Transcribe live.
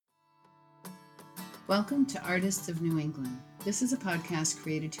Welcome to Artists of New England. This is a podcast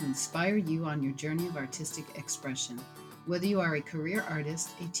created to inspire you on your journey of artistic expression. Whether you are a career artist,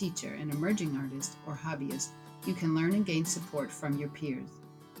 a teacher, an emerging artist, or hobbyist, you can learn and gain support from your peers.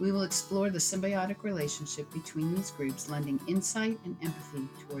 We will explore the symbiotic relationship between these groups, lending insight and empathy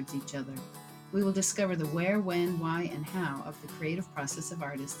towards each other. We will discover the where, when, why, and how of the creative process of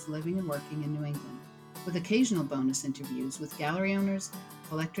artists living and working in New England, with occasional bonus interviews with gallery owners,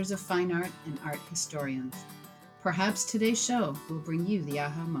 collectors of fine art, and art historians. Perhaps today's show will bring you the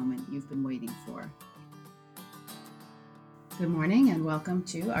aha moment you've been waiting for. Good morning and welcome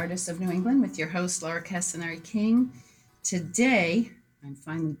to Artists of New England with your host, Laura Castanari King. Today, I'm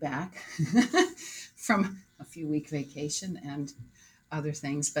finally back from a few-week vacation and other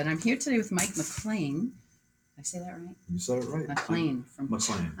things, but I'm here today with Mike McLean. Did I say that right? You said it right. McLean from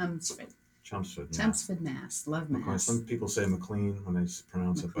McLean. Chelmsford, yeah. Chelmsford, Mass. Love Mass. Some people say McLean when they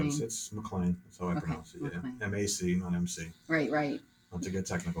pronounce McLean. it, but it's McLean. That's how I pronounce it. McLean. Yeah. M-A-C, not M-C. Right. Not to get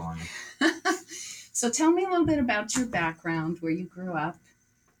technical on you. So tell me a little bit about your background, where you grew up.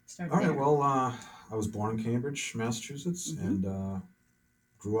 All right. Well, I was born in Cambridge, Massachusetts, and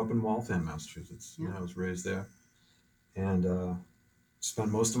grew up in Waltham, Massachusetts. Yeah. I was raised there, and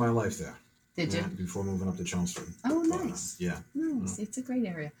spent most of my life there. Did you? Before moving up to Chelmsford. Oh, nice. Yeah. Nice. It's a great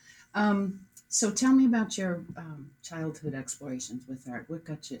area. So tell me about your childhood explorations with art. What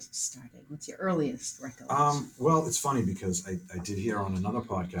got you started? What's your earliest recollection? Well, it's funny because I did hear on another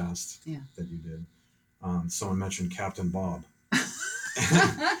podcast that you did, someone mentioned Captain Bob.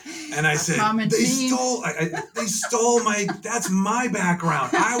 And I said, they stole my, that's my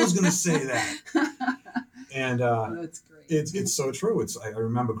background. I was going to say that. And that's great. It's so true. I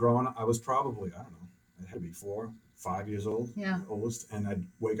remember growing up, I was probably, I don't know, I had to be 5 years old, oldest, and I'd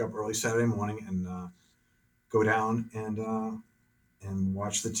wake up early Saturday morning and go down and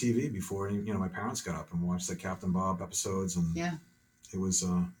watch the TV before my parents got up and watch the Captain Bob episodes, and it was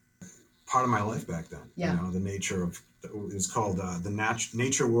part of my life back then. The nature of it was called the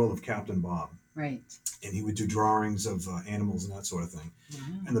Nature World of Captain Bob. Right. And he would do drawings of animals and that sort of thing. Wow.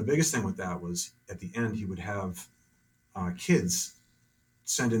 And the biggest thing with that was at the end he would have kids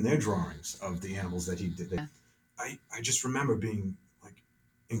send in their drawings of the animals that he did. I just remember being like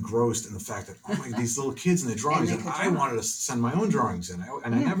engrossed in the fact that, oh my God, these little kids and their drawings, and I wanted to send my own drawings in,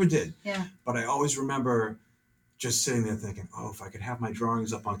 and I never did. Yeah. But I always remember just sitting there thinking, oh, if I could have my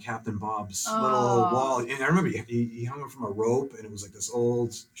drawings up on Captain Bob's little wall. And I remember he hung them from a rope, and it was like this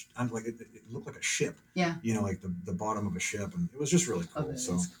old, like it looked like a ship. Yeah. Like the bottom of a ship, and it was just really cool.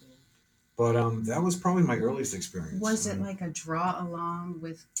 Cool. But that was probably my earliest experience. Was it like a draw along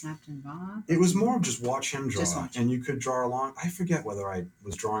with Captain Bob? It was more of just watch him draw, and you could draw along. I forget whether I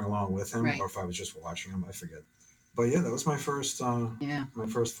was drawing along with him or if I was just watching him. I forget. But yeah, that was my first my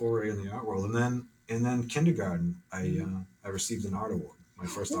first foray in the art world, and then kindergarten, I received an art award. My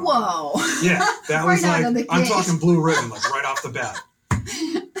first art award. Yeah, that was like I'm talking blue ribbon, like right off the bat.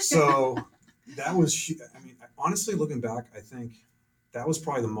 So that was. I mean, honestly, looking back, I think that was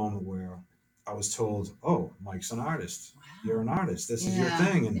probably the moment where I was told, "Oh, Mike's an artist. Wow. You're an artist. This is your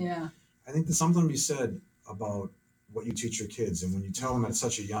thing." And I think there's something to be said about what you teach your kids, and when you tell them at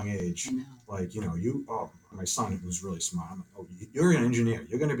such a young age, like my son was really smart. I'm like, oh, you're an engineer.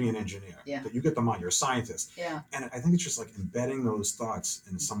 You're going to be an engineer. Yeah. But you get the mind. You're a scientist. Yeah. And I think it's just like embedding those thoughts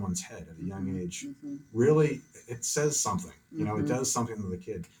in someone's head at a young age. Mm-hmm. Really, it says something. It does something to the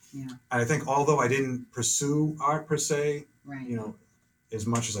kid. Yeah. And I think although I didn't pursue art per se, as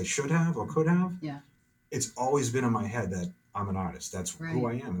much as I should have or could have, it's always been in my head that I'm an artist. That's who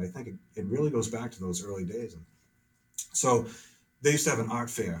I am. And I think it really goes back to those early days. And so they used to have an art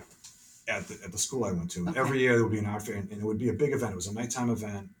fair at the school I went to. Okay. Every year there would be an art fair, and it would be a big event. It was a nighttime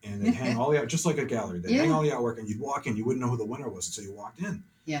event, and they'd hang all the art, just like a gallery. They'd hang all the artwork, and you'd walk in. You wouldn't know who the winner was until you walked in.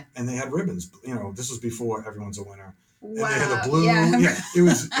 Yeah. And they had ribbons. This was before everyone's a winner. Wow. And they had the blue. Yeah. It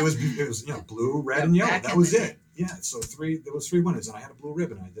was blue, red, and yellow. That was it. Yeah. So there was 3 winners, and I had a blue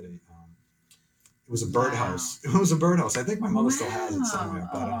ribbon. I did it was a birdhouse. It was a birdhouse. I think my mother still has it somewhere.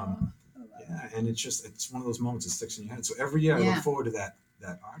 But and it's one of those moments that sticks in your head. So every year I look forward to that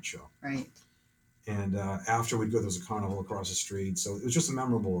art show. Right. And after we'd go, there was a carnival across the street. So it was just a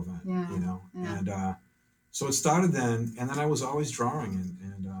memorable event, Yeah. And so it started then, and then I was always drawing.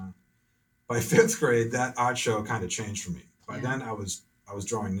 And by 5th grade, that art show kind of changed for me. By then I was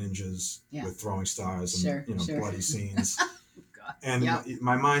drawing ninjas with throwing stars and bloody scenes. And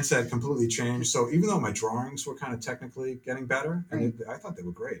my mindset completely changed. So even though my drawings were kind of technically getting better, and I thought they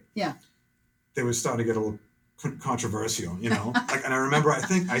were great. Yeah. They were starting to get a little controversial, and I remember, I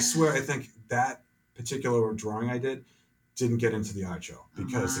think that particular drawing I did, didn't get into the art show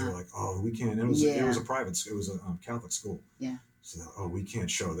because they were like, oh, we can't. It was a private. It was a Catholic school. Yeah. So we can't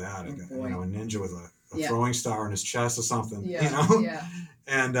show that. Oh, a ninja with a throwing star in his chest or something. Yeah. Yeah.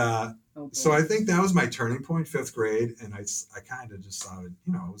 And so I think that was my turning point, 5th grade, and I kind of just thought,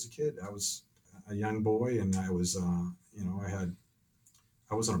 I was a kid. I was a young boy, and I was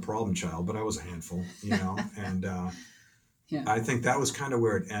I wasn't a problem child, but I was a handful, and I think that was kind of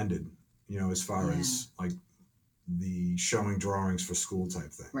where it ended, as far as like the showing drawings for school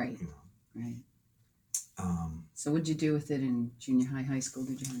type thing. Right. Right. So what'd you do with it in junior high school?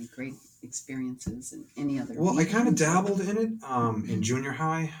 Did you have any great experiences in any other? Well, I kind of dabbled in it in junior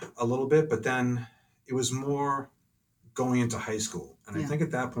high a little bit, but then it was more going into high school. And I think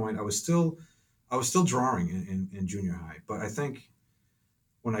at that point I was still drawing in junior high, but I think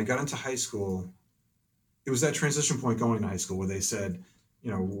when I got into high school, it was that transition point going into high school where they said,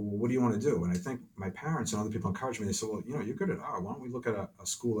 what do you want to do? And I think my parents and other people encouraged me. They said, well, you're good at art. Why don't we look at a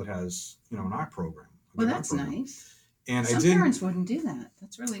school that has, an art program? Well, that's nice. And some parents wouldn't do that.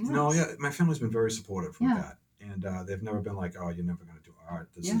 That's really nice. No, my family's been very supportive with that. And they've never been like, oh, you're never going to do art.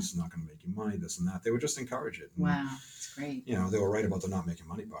 This is not going to make you money, this and that. They would just encourage it. And, wow, that's great. They were right about the not making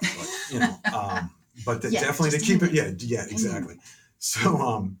money part. But, but definitely to keep it. Yeah, exactly.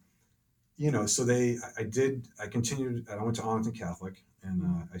 So, I continued, I went to Arlington Catholic and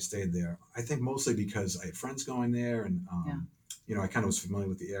I stayed there. I think mostly because I had friends going there and, I kind of was familiar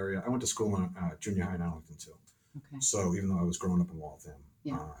with the area. I went to school in junior high in Arlington too. Okay. So even though I was growing up in Waltham,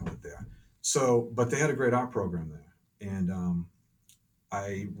 I went there. So, but they had a great art program there. And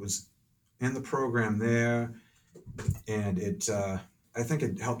I was in the program there and I think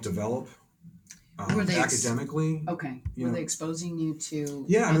it helped develop were they academically. Okay. Were they exposing you to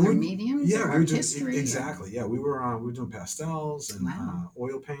other mediums? Yeah, or art history? Exactly. Or? Yeah, we were doing pastels and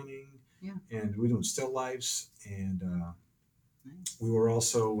oil painting. Yeah. And we were doing still lifes and we were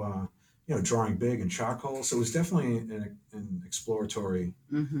also drawing big and charcoal. So it was definitely an exploratory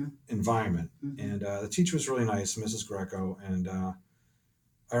environment. And the teacher was really nice, Mrs. Greco. And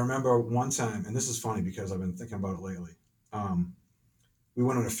I remember one time, and this is funny because I've been thinking about it lately. We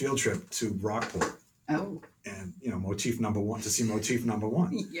went on a field trip to Rockport. Oh. And, motif number 1 to see motif number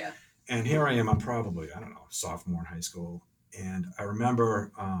 1. Yeah. And here I am, I'm probably, sophomore in high school. And I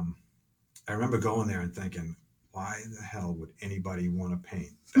remember going there and thinking, why the hell would anybody want to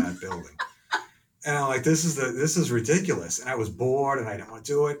paint that building? And I'm like, this is ridiculous. And I was bored and I didn't want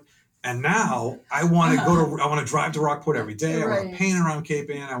to do it. And now I want to I want to drive to Rockport every day. I want to paint around Cape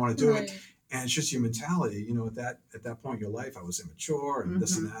Ann. I want to do it. And it's just your mentality, at that point in your life, I was immature and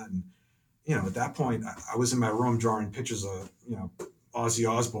this and that. And, at that point I was in my room drawing pictures of, Ozzy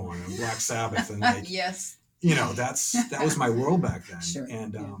Osbourne and Black Sabbath. And like, yes, that was my world back then. Sure.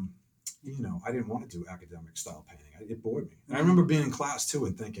 And, I didn't want to do academic style painting. It bored me. And I remember being in class too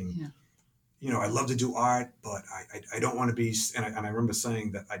and thinking, I love to do art, but I don't want to be, and I remember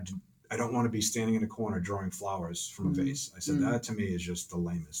saying that I don't want to be standing in a corner drawing flowers from a vase. I said, that to me is just the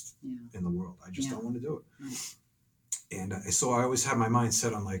lamest in the world. I just don't want to do it. Right. And so I always had my mind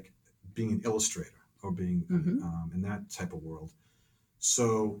set on like being an illustrator or being in that type of world.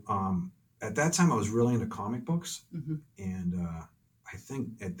 So at that time I was really into comic books. And I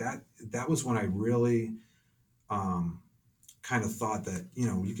think that was when I really kind of thought that,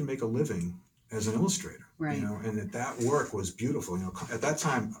 you can make a living as an illustrator, right. And that work was beautiful. At that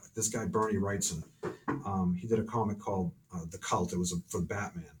time, this guy, Bernie Wrightson, he did a comic called The Cult. It was for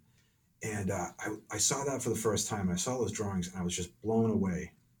Batman. And I saw that for the first time. I saw those drawings and I was just blown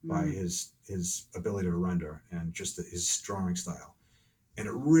away by his ability to render and just his drawing style. And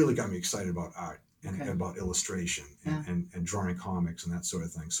it really got me excited about art and about illustration and drawing comics and that sort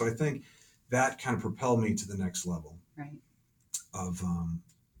of thing. So I think that kind of propelled me to the next level of,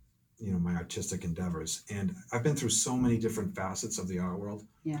 my artistic endeavors. And I've been through so many different facets of the art world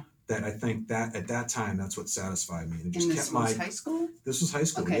that I think that at that time, that's what satisfied me. And it just kept my high school? This was high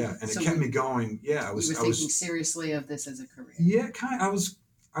school, yeah. And so it kept me going. Yeah, I was thinking seriously of this as a career. Yeah, kind of.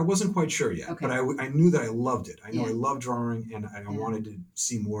 I wasn't quite sure yet, but I knew that I loved it. I know I loved drawing and I wanted to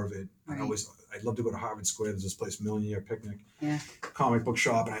see more of it. Right. I'd love to go to Harvard Square. There's this place, Million Year Picnic, comic book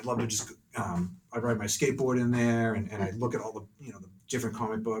shop. And I'd love to just, I'd ride my skateboard in there and I'd look at all the, the different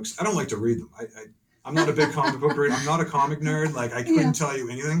comic books. I don't like to read them. I'm not a big comic book reader. I'm not a comic nerd. Like I couldn't tell you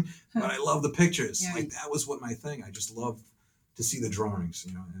anything, but I love the pictures. Yeah. Like that was what my thing. I just loved to see the drawings,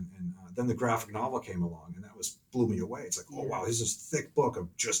 and then the graphic novel came along and that blew me away. It's like, oh wow, here's this thick book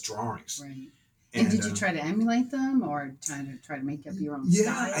of just drawings. Right. And did you try to emulate them or try to make up your own style?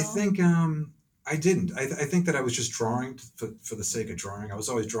 Yeah, I think I didn't. I think that I was just drawing for the sake of drawing. I was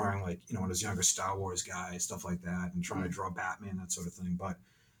always drawing, like, when I was younger, Star Wars guy, stuff like that, and trying to draw Batman, that sort of thing. But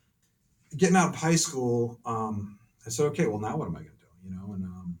getting out of high school, I said, okay, well, now what am I going to do?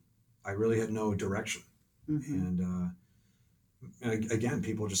 And I really had no direction. And again,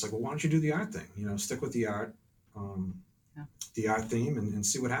 people are just like, well, why don't you do the art thing? Stick with the art, the art theme, and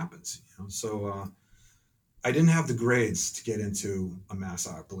see what happens. So I didn't have the grades to get into a mass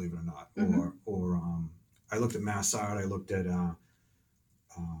art, believe it or not. Or I looked at mass art. I looked at the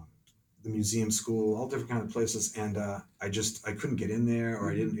museum school, all different kind of places, and I couldn't get in there,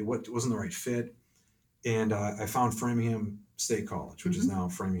 or it wasn't the right fit. And I found Framingham State College, which is now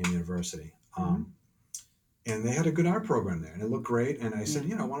Framingham University. And they had a good art program there, and it looked great. And I said,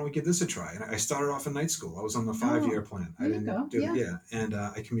 why don't we give this a try? And I started off in night school. I was on the 5-year plan. I didn't do it. Yeah. And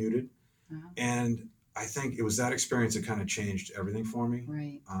I commuted. And I think it was that experience that kind of changed everything for me.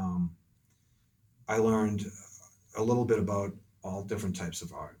 Right. I learned a little bit about all different types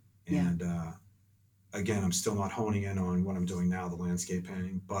of art. And again, I'm still not honing in on what I'm doing now, the landscape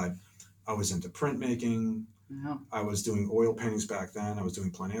painting, but I was into printmaking. Wow. I was doing oil paintings back then. I was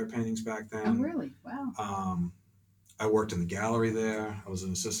doing plein air paintings back then. Oh, really? Wow. I worked in the gallery there. I was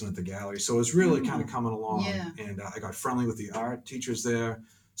an assistant at the gallery. So it was really kind of coming along. Yeah. And I got friendly with the art teachers there.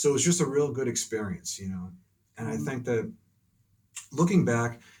 So it was just a real good experience, And I think that looking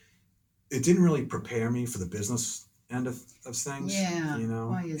back, it didn't really prepare me for the business end of things. Yeah.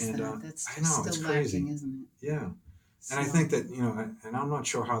 Why is that? That's still lacking, isn't it? Yeah. And I think that, and I'm not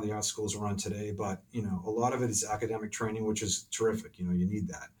sure how the art schools run today, but, a lot of it is academic training, which is terrific. You need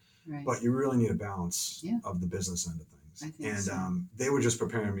that. Right. But you really need a balance of the business end of things. I think so. They were just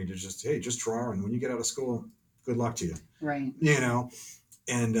preparing me to just draw. And when you get out of school, good luck to you. Right.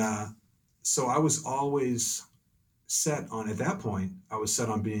 And so I was always set on, at that point, I was set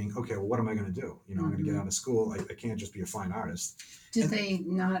on being, okay, well, what am I going to do? I'm going to get out of school. I can't just be a fine artist. Did they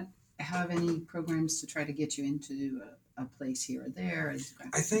not have any programs to try to get you into a place here or there as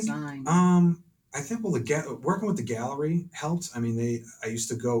graphic design? I think working with the gallery helped. I mean, I used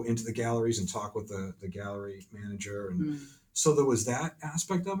to go into the galleries and talk with the gallery manager, and so there was that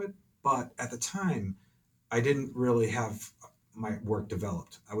aspect of it. But at the time, I didn't really have my work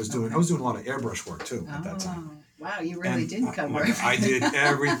developed. I was doing a lot of airbrush work too at that time. Wow, you really did cover everything. I did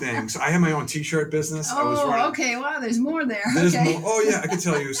everything. So I had my own T-shirt business. I was running. Okay. Wow, there's more there. There's more. Oh yeah, I can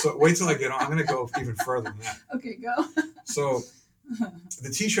tell you. So wait till I get on. I'm going to go even further than that. Okay, go. So the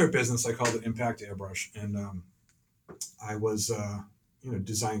T-shirt business, I called it Impact Airbrush, and I was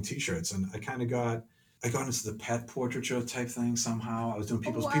designing T-shirts, and I got into the pet portraiture type thing somehow. I was doing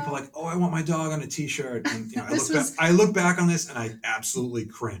people like, I want my dog on a T-shirt, and I look back on this and I absolutely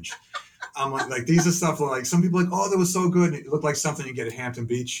cringe. I'm like these are stuff like some people are like, that was so good. It looked like something you get at Hampton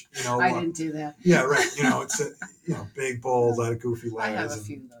Beach. I didn't do that. Yeah, right. It's big, bold, goofy letters. I have a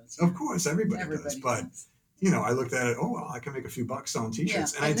few of those. Of course, everybody does. But I looked at it. I can make a few bucks selling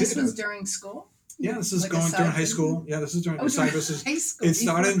T-shirts, and I did. This was during school. Yeah, this is going during high school. Yeah, this is during high school. It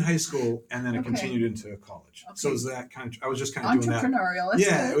started in high school, and then it continued into college. Okay. So it was that kind of. I was just kind of doing that. Entrepreneurial.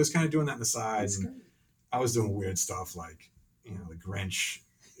 Yeah, it was kind of doing that on the side. And I was doing weird stuff like,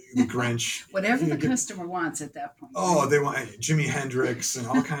 the Grinch. Whatever the customer wants at that point. Oh, they want Jimi Hendrix and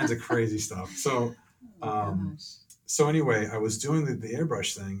all kinds of crazy stuff. So, so anyway, I was doing the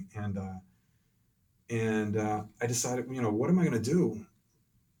airbrush thing, and I decided, what am I going to do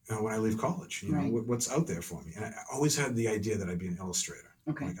when I leave college? What's out there for me? And I always had the idea that I'd be an illustrator.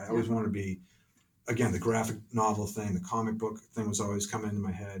 Okay. I always wanted to be, again, the graphic novel thing, the comic book thing was always coming into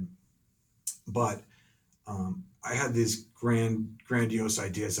my head, but. I had these grandiose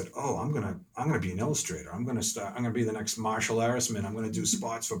ideas that I'm gonna be an illustrator. I'm gonna be the next Marshall Arisman. I'm gonna do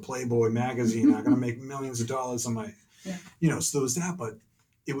spots for Playboy magazine. I'm gonna make millions of dollars on my, So there was that, but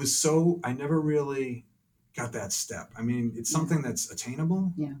it was I never really got that step. I mean, it's something that's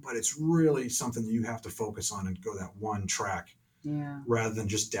attainable, but it's really something that you have to focus on and go that one track, rather than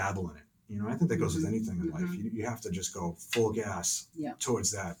just dabble in it. I think that goes with anything in life. You have to just go full gas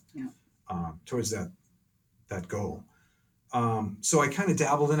towards that, that goal. So I kind of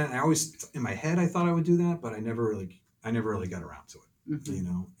dabbled in it, and I always, in my head, I thought I would do that, but I never really got around to it,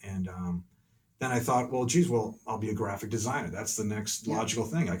 and then I thought, I'll be a graphic designer. That's the next logical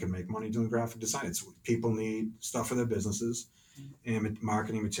thing. I can make money doing graphic design. It's people need stuff for their businesses and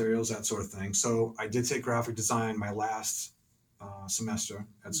marketing materials, that sort of thing. So I did take graphic design my last semester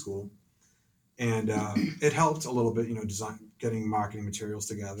at school. And it helped a little bit, getting marketing materials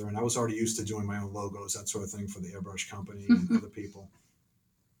together. And I was already used to doing my own logos, that sort of thing, for the airbrush company and other people.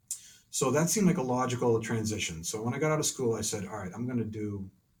 So that seemed like a logical transition. So when I got out of school, I said, all right, I'm going to do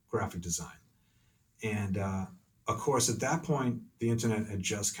graphic design. And of course, at that point, the internet had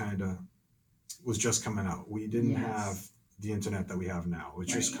was just coming out. We didn't have the internet that we have now. It was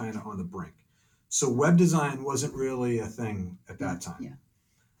just kind of on the brink. So web design wasn't really a thing at that time.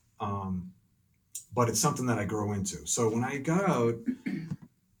 Yeah. But it's something that I grew into. So when I got out,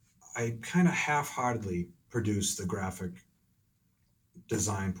 I kind of half-heartedly produced the graphic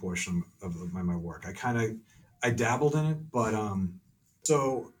design portion of my work. I dabbled in it, but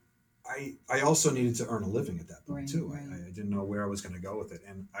so I also needed to earn a living at that point too. Right. I didn't know where I was going to go with it,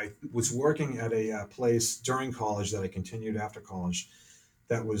 and I was working at a place during college that I continued after college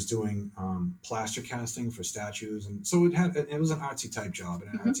that was doing plaster casting for statues, and so it was an artsy type job in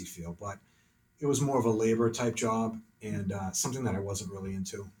an artsy field, but it was more of a labor type job and something that I wasn't really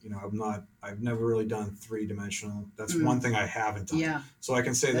into. I've never really done 3-dimensional. That's one thing I haven't done. Yeah. So I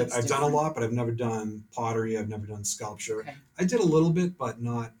can say that I've done a lot, but I've never done pottery. I've never done sculpture. Okay. I did a little bit, but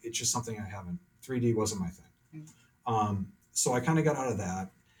it's just something I haven't. 3D wasn't my thing. So I kind of got out of that.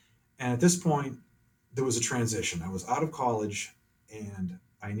 And at this point, there was a transition. I was out of college and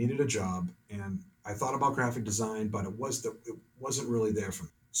I needed a job, and I thought about graphic design, but it wasn't really there for me.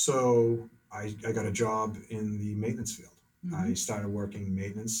 So I got a job in the maintenance field. Mm-hmm. I started working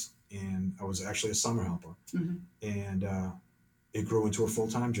maintenance, and I was actually a summer helper. Mm-hmm. And it grew into a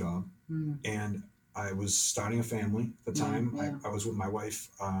full-time job. Mm-hmm. And I was starting a family at the time. Yeah. I was with my wife.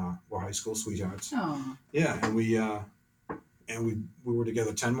 We're high school sweethearts. Aww. Yeah, and we were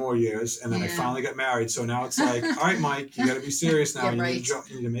together 10 more years, and then I finally got married. So now it's like, all right, Mike, you got to be serious now. You need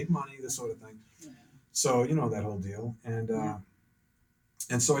to make money, this sort of thing. Yeah. So that whole deal,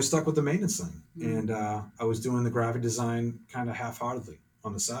 and so I stuck with the maintenance thing, and I was doing the graphic design kind of half-heartedly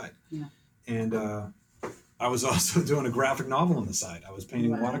on the side. Yeah. And I was also doing a graphic novel on the side. I was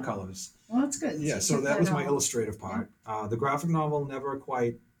painting watercolors. Well, that's good. Yeah, so that was my illustrative part. Yeah. The graphic novel never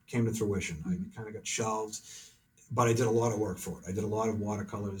quite came to fruition. I kind of got shelved, but I did a lot of work for it. I did a lot of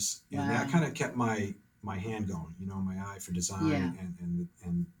watercolors, and that kind of kept my hand going, my eye for design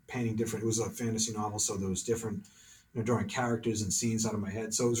and painting different. It was a fantasy novel, so there was different, drawing characters and scenes out of my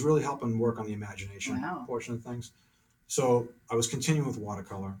head. So it was really helping work on the imagination portion of things. So I was continuing with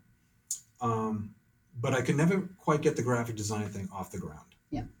watercolor, but I could never quite get the graphic design thing off the ground.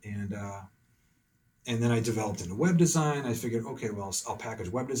 Yeah. And then I developed into web design. I figured, okay, well, I'll package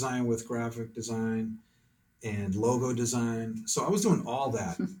web design with graphic design and logo design. So I was doing all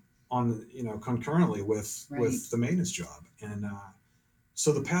that on, concurrently with the maintenance job. And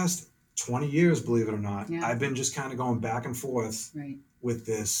so the past 20 years, believe it or not, I've been just kind of going back and forth with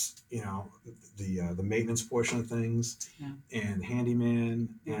this, the maintenance portion of things and handyman,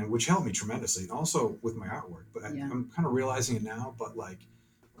 and which helped me tremendously, and also with my artwork. But I'm kind of realizing it now, but like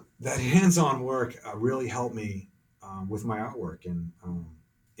that hands-on work really helped me with my artwork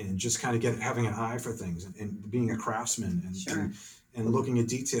and just kind of having an eye for things and being a craftsman and looking at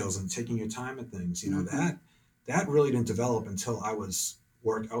details and taking your time at things. That really didn't develop until I was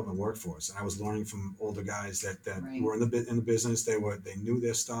out in the workforce, and I was learning from older guys that were in the business. They knew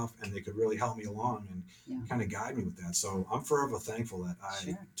their stuff, and they could really help me along and kind of guide me with that. So I'm forever thankful that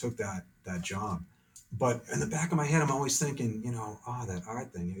I took that job. But in the back of my head, I'm always thinking, that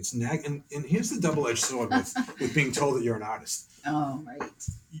art thing. It's and here's the double-edged sword with being told that you're an artist. Oh, right.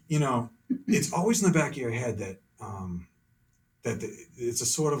 It's always in the back of your head that it's a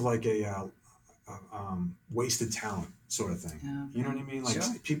sort of like a wasted talent sort of thing. Yeah. You know what I mean?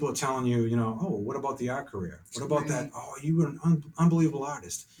 Like people are telling you, oh, what about the art career? What about that? Oh, you were an unbelievable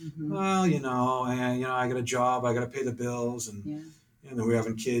artist. Mm-hmm. Well, I got a job, I got to pay the bills, and then we're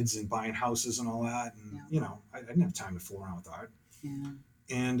having kids and buying houses and all that, and I didn't have time to fool around with art.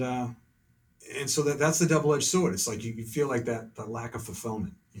 Yeah. And so that's the double-edged sword. It's like you feel like that the lack of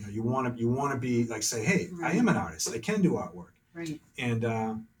fulfillment. You want to be like, say, hey, I am an artist. I can do artwork. Right. And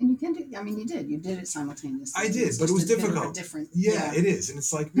you can do. I mean, you did it simultaneously. I did, but it was difficult. Yeah, it is, and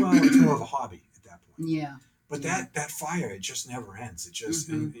it's like, well, it's more of a hobby at that point. Yeah. But that fire, it just never ends. It just,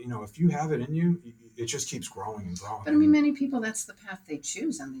 and, if you have it in you, it just keeps growing and growing. But I mean, many people, that's the path they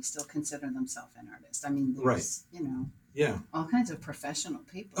choose, and they still consider themselves an artist. I mean, there's, all kinds of professional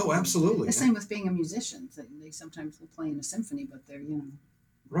people. Oh, absolutely. The same with being a musician. They sometimes will play in a symphony, but they're,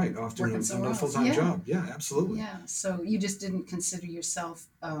 right, often in a full-time job. Yeah, absolutely. Yeah, so you just didn't consider yourself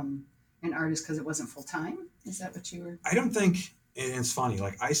an artist because it wasn't full-time? Is that what you were? I don't think, and it's funny,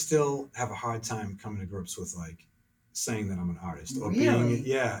 like I still have a hard time coming to grips with like saying that I'm an artist or being,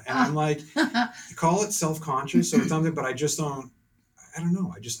 and I'm like, call it self-conscious or something, but I just don't, I don't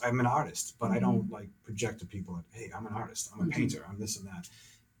know. I'm an artist, but I don't like project to people that, hey, I'm an artist, I'm a painter, I'm this and that.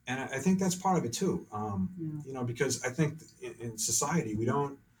 And I think that's part of it too, because I think in society we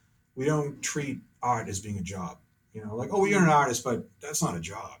don't we don't treat art as being a job. You know, like, oh, you're an artist, but that's not a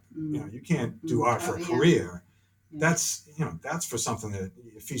job. You know, you can't do art for a career. Yeah. That's, you know, that's for something that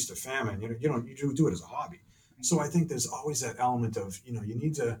feast or famine. You know, you do it as a hobby. Right. So I think there's always that element of, you know, you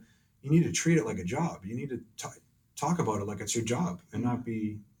need to treat it like a job. You need to talk about it like it's your job and not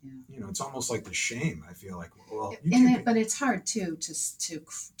be, you know, it's almost like the shame. I feel like, well, but it's hard too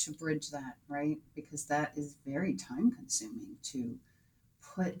to bridge that, right? Because that is very time consuming to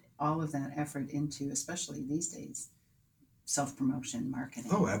put all of that effort into, especially these days, self-promotion, marketing.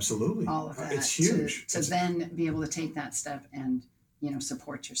 Oh, absolutely. All of that. It's huge. To then be able to take that step and, you know,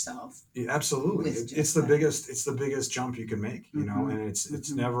 support yourself. Yeah, absolutely. It's the biggest jump you can make, you know, and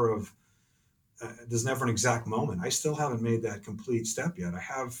it's never there's never an exact moment. I still haven't made that complete step yet.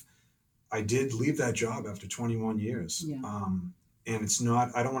 I did leave that job after 21 years. Yeah. And it's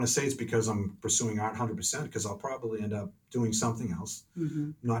not, I don't want to say it's because I'm pursuing art 100%, because I'll probably end up doing something else.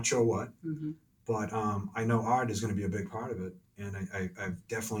 Not sure what, but I know art is going to be a big part of it. And I've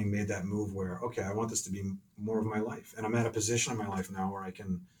definitely made that move where, okay, I want this to be more of my life. And I'm at a position in my life now where I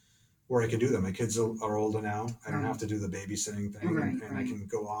can do that. My kids are older now. I don't have to do the babysitting thing, and I can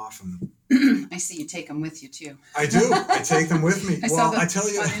go off and. I see you take them with you too. I do. I take them with me. I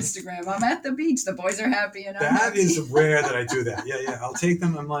tell you on Instagram, I'm at the beach. The boys are happy, and that is rare that I do that. Yeah. I'll take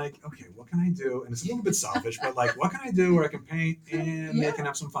them. I'm like, okay, what can I do? And it's a little bit selfish, but like, what can I do where I can paint and they can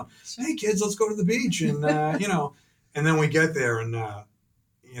have some fun? Sure. Hey, kids, let's go to the beach, and you know, and then we get there and.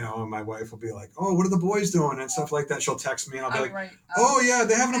 You know, and my wife will be like, "Oh, what are the boys doing?" and stuff like that. She'll text me, and I'll be like, "Oh yeah,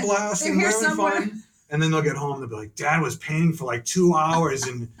 they're having a blast and we're having fun." And then they'll get home and they'll be like, "Dad was painting for like 2 hours,"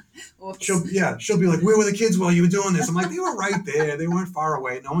 and she'll be like, "Where were the kids while you were doing this?" I'm like, "They were right there. They weren't far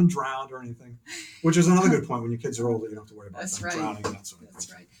away. No one drowned or anything," which is another good point. When your kids are older, you don't have to worry about them drowning and that sort of thing.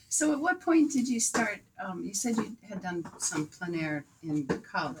 That's right. So, at what point did you start? You said you had done some plein air in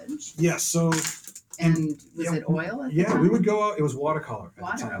college. Yes. So. And was it oil at the time? We would go out. It was watercolor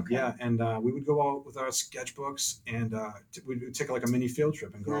at the time. Okay. Yeah, and we would go out with our sketchbooks, and we'd take like a mini field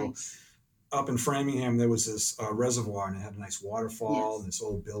trip and go up in Framingham. There was this reservoir, and it had a nice waterfall and this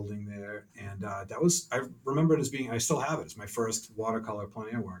old building there. And I remember it as being, I still have it. It's my first watercolor plein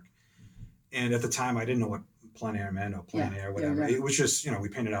air work. And at the time, I didn't know what plein air meant or plein air, whatever. Yeah, right. It was just, you know, we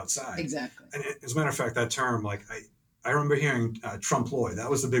painted outside. Exactly. And as a matter of fact, that term, like I remember hearing trompe-l'oeil. That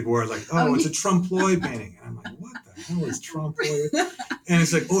was the big word, like, it's a trompe-l'oeil painting. And I'm like, what the hell is trompe-l'oeil? And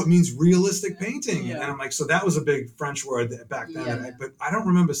it's like, it means realistic painting. Yeah. And I'm like, so that was a big French word back then. Yeah. But I don't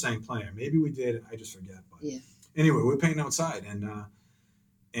remember saying plein air. Maybe we did. I just forget. But anyway, we were painting outside.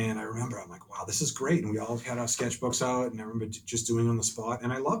 And I remember, I'm like, wow, this is great. And we all had our sketchbooks out. And I remember just doing it on the spot.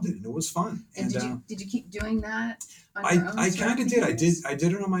 And I loved it. And it was fun. And did you keep doing that? I kind of did. I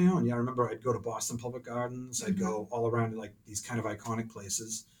did it on my own. Yeah, I remember I'd go to Boston Public Gardens. I'd go all around like these kind of iconic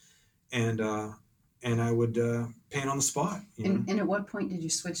places, and I would paint on the spot. And at what point did you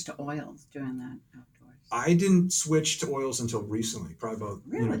switch to oils doing that outdoors? I didn't switch to oils until recently, probably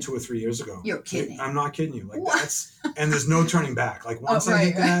about 2 or 3 years ago. You're kidding. I'm not kidding you. Like and there's no turning back. Like once I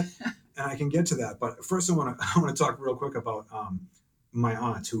did that, and I can get to that. But first, I want to talk real quick about. My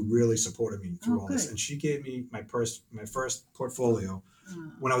aunt, who really supported me through all this, and she gave me my first portfolio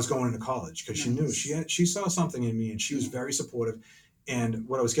when I was going into college, because she knew she saw something in me, and she was very supportive. And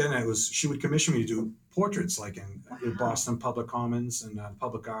what I was getting at was she would commission me to do portraits, like in Boston Public Commons and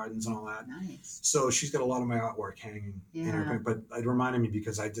Public Gardens and all that. Nice. So she's got a lot of my artwork hanging in her. But it reminded me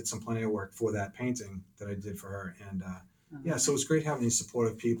because I did some plein air work for that painting that I did for her, and so it's great having these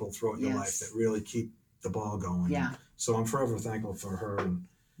supportive people throughout your life that really keep the ball going. Yeah. So I'm forever thankful for her and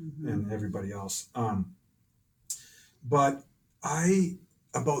everybody else. But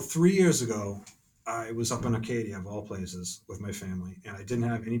about 3 years ago, I was up in Acadia, of all places, with my family, and I didn't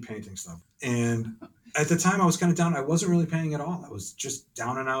have any painting stuff. And at the time, I was kind of down. I wasn't really painting at all. I was just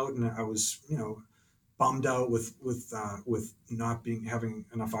down and out, and I was, bummed out with not having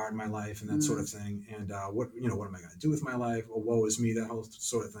enough art in my life and that sort of thing. And what am I going to do with my life? Or woe is me, that whole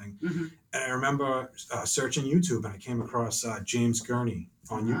sort of thing. Mm-hmm. And I remember searching YouTube, and I came across James Gurney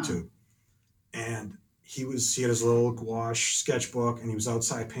on YouTube. And he had his little gouache sketchbook, and he was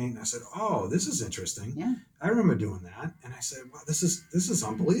outside painting. I said, "Oh, this is interesting." Yeah. I remember doing that. And I said, "Wow, this is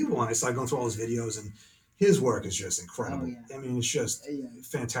unbelievable." And I started going through all his videos, and his work is just incredible. Oh, yeah. I mean, it's just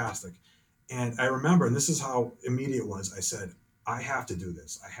fantastic. And I remember, and this is how immediate it was, I said, I have to do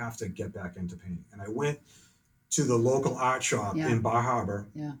this. I have to get back into painting. And I went to the local art shop in Bar Harbor.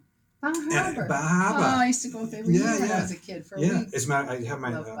 Yeah. Bar Harbor. Oh, I used to go there when I was a kid for a week. As a matter, I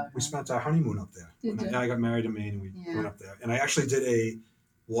have we spent our honeymoon up there. I got married in Maine, and we went up there. And I actually did a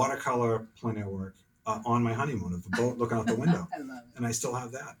watercolor plein air work on my honeymoon of the boat looking out the window. I love it. And I still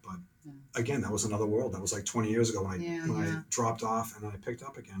have that. But again, that was another world. That was like 20 years ago when I dropped off and then I picked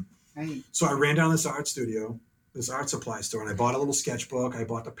up again. Right. So I ran down this art studio, this art supply store, and I bought a little sketchbook. I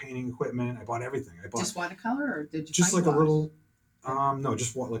bought the painting equipment. I bought everything. I bought just watercolor, or did you just like wash? a little, no,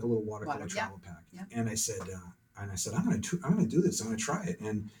 just like a little watercolor travel pack. Yeah. And I said, I'm gonna do this. I'm gonna try it.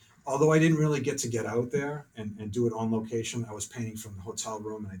 And although I didn't really get out there and do it on location, I was painting from the hotel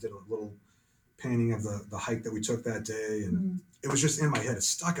room, and I did a little painting of the hike that we took that day, and it was just in my head. It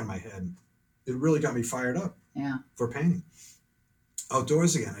stuck in my head. It really got me fired up for painting.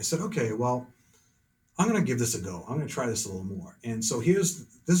 Outdoors again. I said, okay, well, I'm going to give this a go. I'm going to try this a little more. And so this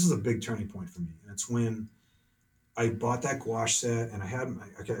is a big turning point for me. And it's when I bought that gouache set, and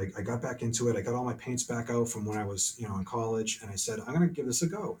I got back into it. I got all my paints back out from when I was, in college, and I said, I'm going to give this a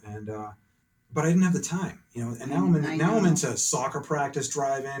go. And, but I didn't have the time, and now I'm into soccer practice,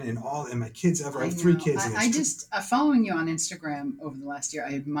 driving, and my kids I have 3 kids. I just following you on Instagram over the last year,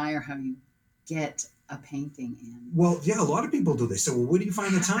 I admire how you get a painting in. Well, yeah, a lot of people do. They say, well, where do you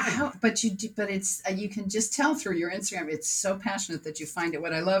find the time? But it's you can just tell through your Instagram. It's so passionate that you find it.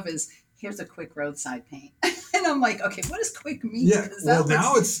 What I love is, here's a quick roadside paint. And I'm like, okay, what does quick mean? Yeah. Well,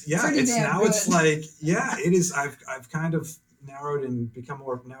 now it's like, it is. I've kind of narrowed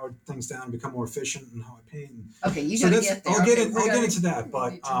things down and become more efficient in how I paint. Okay, you gotta get there. I'll get into that.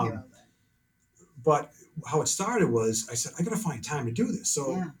 But how it started was, I said, I gotta find time to do this.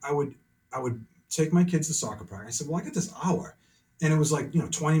 So I would take my kids to soccer practice. I said, well, I got this hour. And it was like,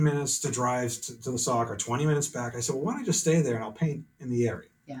 20 minutes to drive to the soccer, 20 minutes back. I said, well, why don't I just stay there and I'll paint in the area?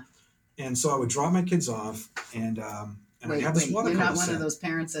 Yeah. And so I would drop my kids off, and I have this watercolor. You're not one of those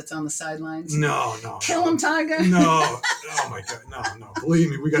parents that's on the sidelines? No. Kill him, Tiger? No. Oh, my God. No. Believe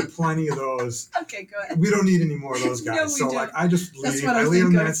me, we got plenty of those. Okay, go ahead. We don't need any more of those guys. No, I just leave. I leave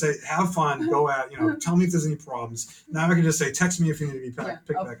them there and say, have fun, go out, tell me if there's any problems. Now I can just say, text me if you need to be picked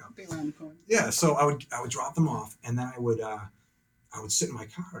back up. Be around the corner. Yeah, so I would drop them off, and then I would sit in my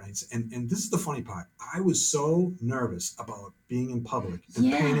car, and this is the funny part. I was so nervous about being in public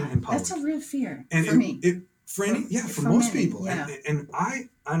and painting in public. That's a real fear for me. For most people. Yeah. And I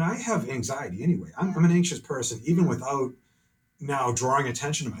have anxiety anyway. I'm an anxious person, even without now drawing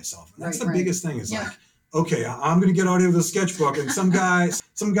attention to myself. And that's the biggest thing is like, okay, I'm going to get out here with a sketchbook, and some guy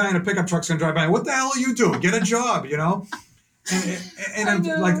in a pickup truck's going to drive by. What the hell are you doing? Get a job, And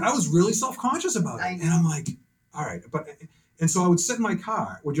I was really self-conscious about it. And I'm like, all right. And so I would sit in my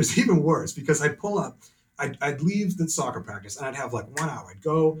car, which was even worse, because I'd pull up, I'd leave the soccer practice, and I'd have like 1 hour.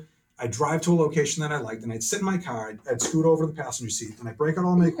 I'd drive to a location that I liked, and I'd sit in my car, I'd scoot over to the passenger seat, and I'd break out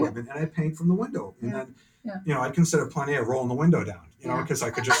all my equipment, and I'd paint from the window. And then, I'd consider plein air rolling the window down, because I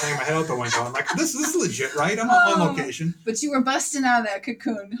could just hang my head out the window. I'm like, this is legit, right? I'm on location. But you were busting out of that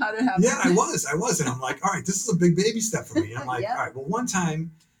cocoon. How did it happen? Yeah, I was. And I'm like, all right, this is a big baby step for me. And I'm like, all right, well, one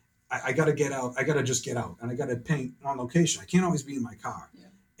time I got to get out. I got to just get out, and I got to paint on location. I can't always be in my car. Yeah.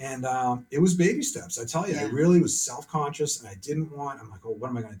 And it was baby steps. I tell you, I really was self-conscious, and I didn't want, I'm like, oh, what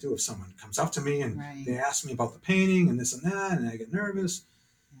am I going to do if someone comes up to me and they ask me about the painting and this and that, and I get nervous.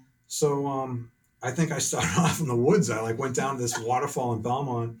 Yeah. So I think I started off in the woods. I went down to this waterfall in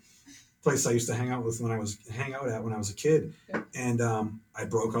Belmont, place I used to hang out when I was a kid. Yeah. And I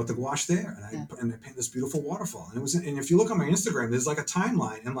broke out the gouache there, and I painted this beautiful waterfall. And if you look on my Instagram, there's like a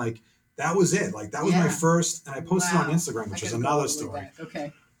timeline, and like that was it. Like that was my first, and I posted on Instagram, which is another story.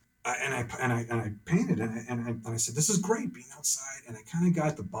 Okay. And I painted, and I said, this is great being outside. And I kind of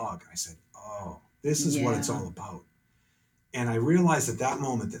got the bug. I said, oh, this is what it's all about. And I realized at that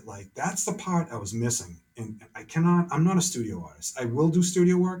moment that that's the part I was missing. And I'm not a studio artist. I will do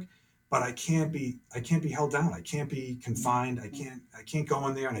studio work, but I can't be held down. I can't be confined. I can't go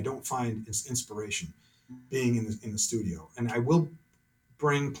in there, and I don't find inspiration being in the studio. And I will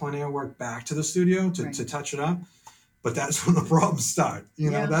bring plein air work back to the studio to touch it up. But that's when the problems start.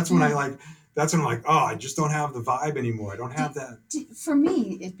 That's when I'm like, oh, I just don't have the vibe anymore. I don't have that. For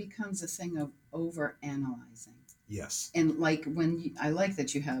me, it becomes a thing of over analyzing. Yes. And I like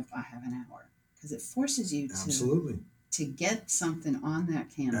that I have an hour, because it forces you to get something on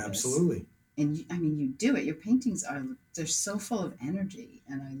that canvas. Absolutely. And you do it. Your paintings they're so full of energy,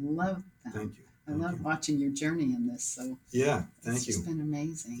 and I love them. Thank you. I love watching your journey in this. So yeah, thank you. It's been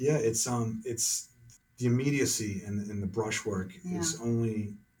amazing. Yeah, it's the immediacy and the brushwork is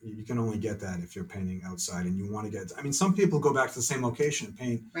only, you can only get that if you're painting outside, and you want to get, some people go back to the same location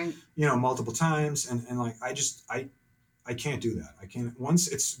and paint, multiple times. And I can't do that. I can't, once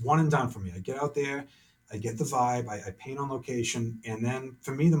it's one and done for me. I get out there, I get the vibe, I paint on location. And then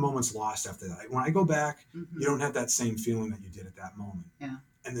for me, the moment's lost after that. When I go back, you don't have that same feeling that you did at that moment. Yeah.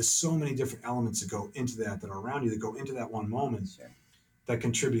 And there's so many different elements that go into that are around you, that go into that one moment that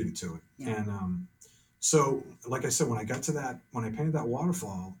contributed to it. Yeah. And so, like I said, when I painted that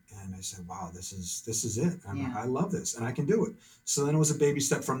waterfall, and I said, wow, this is it. I love this, and I can do it. So then it was a baby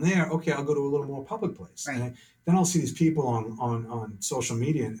step from there. Okay, I'll go to a little more public place. Right. And then I'll see these people on social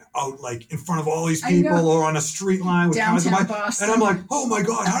media and out like in front of all these people or on a street line with cars by, and I'm like, oh my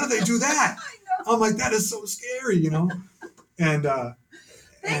God, how do they do that? I'm like, that is so scary, And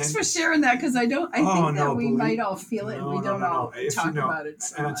thanks for sharing that, because I think that we might all feel it and we don't all talk about it.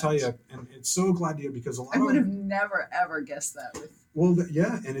 So and I tell you, and it's so glad to hear, because I would have never ever guessed that.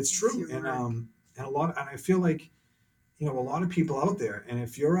 And it's true, and I feel like a lot of people out there, and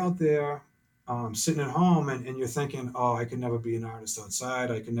if you're out there sitting at home and you're thinking, oh, I could never be an artist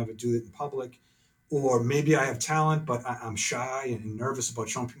outside, I could never do it in public, or maybe I have talent but I'm shy and nervous about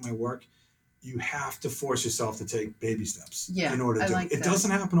showing people my work. You have to force yourself to take baby steps in order to do it. It doesn't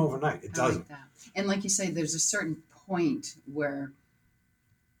happen overnight. It doesn't. Like and like you say, there's a certain point where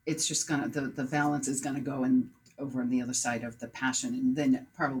it's just the balance is gonna go over on the other side of the passion, and then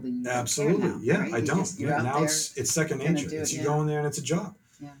probably you absolutely now, yeah right? I don't now it's second nature. It's you go in there and it's a job,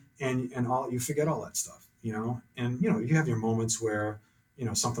 and all you forget all that stuff, and you have your moments where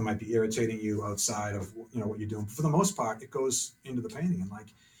something might be irritating you outside of what you're doing, but for the most part it goes into the painting, and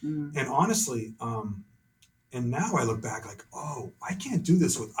and honestly and now I look back like, oh, I can't do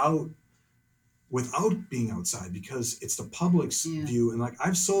this without being outside, because it's the public's view, and like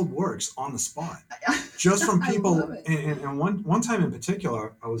I've sold works on the spot just from people. And one time in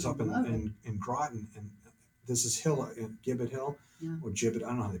particular, I was up in Groton, and this is Gibbet Hill or Gibbet, I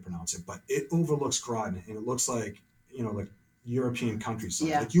don't know how they pronounce it, but it overlooks Groton, and it looks like like European countryside.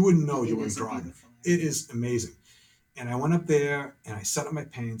 Like you wouldn't know you were in Groton. It is amazing. And I went up there and I set up my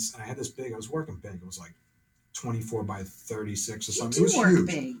paints, and I had this I was working big. It was like 24 by 36 or something. It was huge.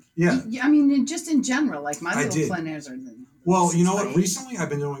 Big. Yeah. I mean, just in general, like my little plein airs are. Well, you know what? Recently, I've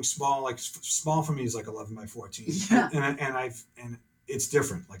been doing small. Like small for me is like 11 by 14. Yeah. And it's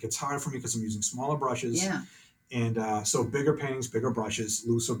different. Like it's hard for me because I'm using smaller brushes. Yeah. And so bigger paintings, bigger brushes,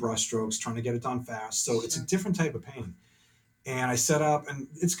 looser brush strokes, trying to get it done fast. So it's a different type of painting. And I set up, and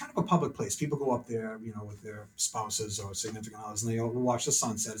it's kind of a public place. People go up there, with their spouses or significant others, and they all watch the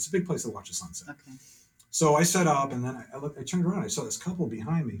sunset. It's a big place to watch the sunset. Okay. So I set up, and then I turned around. I saw this couple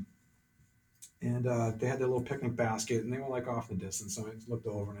behind me, and they had their little picnic basket, and they were like off in the distance. So I looked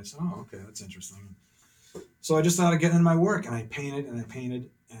over, and I said, "Oh, okay, that's interesting." So I just started getting in my work, and I painted, and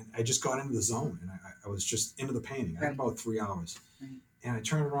I just got into the zone, and I was just into the painting. I had about 3 hours, and I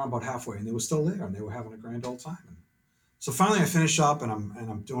turned around about halfway, and they were still there, and they were having a grand old time. So finally, I finish up, and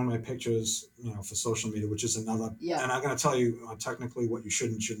I'm doing my pictures, for social media, which is another. Yeah. And I'm going to tell you technically what you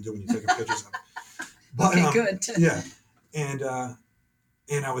shouldn't do when you're taking pictures of. But, okay, good. Yeah, and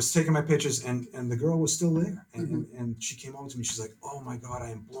I was taking my pictures, and the girl was still there, and she came over to me. She's like, "Oh my God, I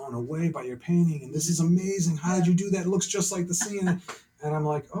am blown away by your painting, and this is amazing. How did you do that? It looks just like the scene." And I'm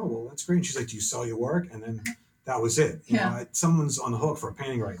like, "Oh, well, that's great." And she's like, "Do you sell your work?" And then that was it. You know, someone's on the hook for a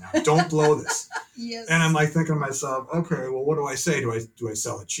painting right now. Don't blow this. Yes. And I'm like thinking to myself, okay, well, what do I say? Do I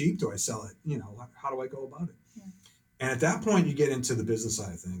sell it cheap? Do I sell it? How do I go about it? Yeah. And at that point, you get into the business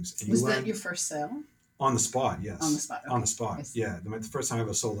side of things. And was that your first sale? On the spot, yes. On the spot. Okay. On the spot, yeah. The first time I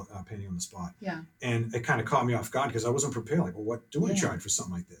ever sold a painting on the spot. Yeah. And it kind of caught me off guard because I wasn't prepared. Like, well, what do I charge for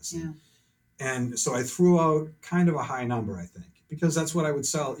something like this? Yeah. And so I threw out kind of a high number, I think, because that's what I would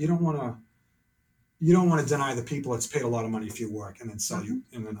sell. You don't want to deny the people that's paid a lot of money for your work and then sell you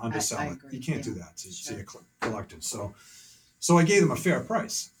and then undersell it. You can't do that to your collectors. So I gave them a fair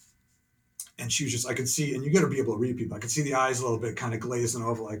price. And she was just, I could see, and you got to be able to read people. I could see the eyes a little bit kind of glazing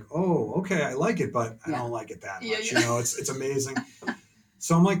over, like, oh, okay, I like it, but I don't like it that much. Yeah. It's amazing.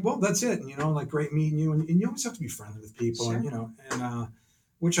 So I'm like, well, that's it. And, like, great meeting you. And you always have to be friendly with people, and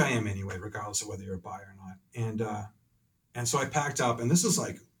which I am anyway, regardless of whether you're a buyer or not. And so I packed up, and this is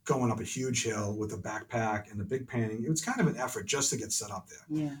like going up a huge hill with a backpack and the big painting. It was kind of an effort just to get set up there.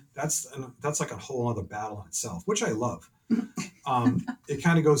 Yeah. That's like a whole other battle in itself, which I love. It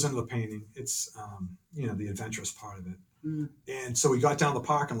kind of goes into the painting. It's, the adventurous part of it. Mm. And so we got down the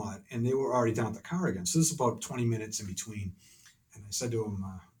parking lot, and they were already down at the car again. So this is about 20 minutes in between. And I said to him,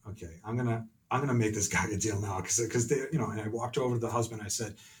 okay, I'm gonna make this guy a deal now, because they, and I walked over to the husband. I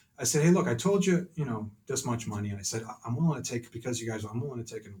said, hey, look, I told you, this much money. And I said, I'm willing to take, because you guys, I'm willing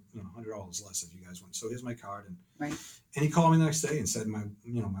to take, $100 less if you guys want. So here's my card. And he called me the next day and said, my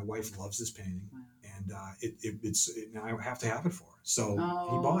wife loves this painting. Wow. And I have to have it for her. So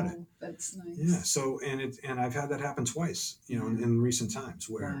he bought it. That's nice. Yeah. So, and I've had that happen twice, in recent times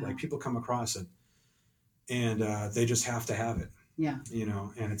where like people come across it and they just have to have it. Yeah.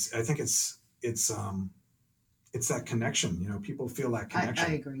 And I think it's that connection. People feel that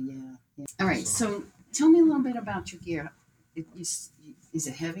connection. I agree. Yeah. All right. So tell me a little bit about your gear. Is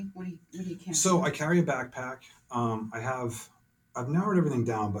it heavy? What do you carry? So I carry a backpack. I've narrowed everything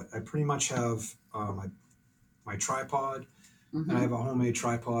down, but I pretty much have my tripod, and I have a homemade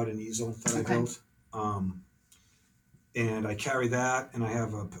tripod and easel that I built. And I carry that, and I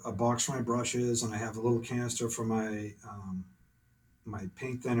have a box for my brushes, and I have a little canister for my my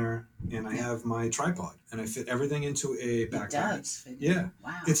paint thinner, and I have my tripod, and I fit everything into a backpack. It does fit. Yeah.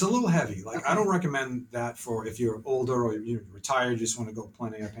 Wow. It's a little heavy. Like, I don't recommend that for if you're older or you're retired, you just want to go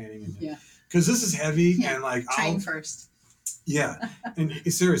plein air painting. And, because this is heavy, and like train first. Yeah, and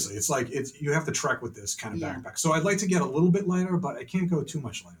seriously, it's like you have to trek with this kind of backpack. So I'd like to get a little bit lighter, but I can't go too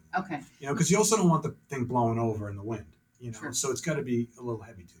much lighter. Okay. Because you also don't want the thing blowing over in the wind. Sure. So it's got to be a little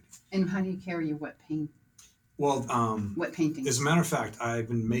heavy duty. And how do you carry your wet paint? Well, wet painting. As a matter of fact, I've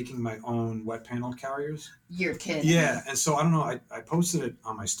been making my own wet panel carriers. You're kidding. Yeah, and so I don't know. I posted it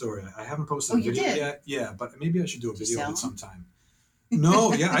on my story. I haven't posted a video yet. Yeah, but maybe I should do a video of it sometime.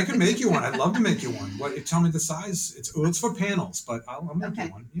 No, yeah, I could make you one. I'd love to make you one. Tell me the size. It's for panels, but I'll make you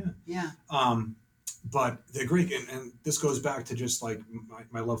one. Yeah. Yeah. But they're great, and this goes back to just like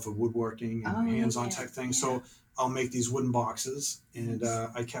my love for woodworking and hands-on type things. Yeah. So I'll make these wooden boxes, and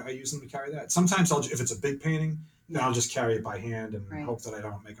I use them to carry that. Sometimes if it's a big painting, then I'll just carry it by hand and hope that I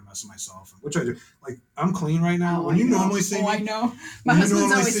don't make a mess of myself, which I do. Like, I'm clean right now. When you normally see me, I know. My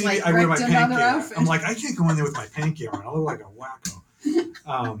husband's always like, I wear my paint gear. I'm like, I can't go in there with my paint gear on. I look like a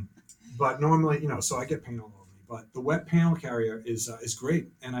wacko. But normally, so I get paint all over me. But the wet panel carrier is great,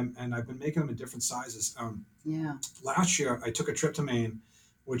 and I've been making them in different sizes. Last year, I took a trip to Maine,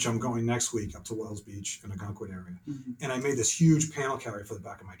 which I'm going next week up to Wells Beach in the Gunkwit area, and I made this huge panel carrier for the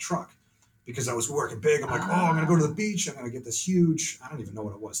back of my truck because I was working big. I'm like, I'm going to go to the beach. I'm going to get this huge, I don't even know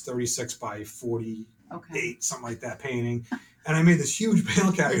what it was, 36 by 48, something like that painting. And I made this huge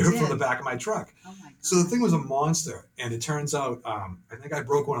panel carrier for the back of my truck. Oh my God. So the thing was a monster. And it turns out, I think I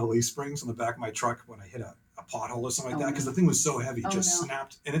broke one of the leaf springs on the back of my truck when I hit a pothole or something like that, because the thing was so heavy, it just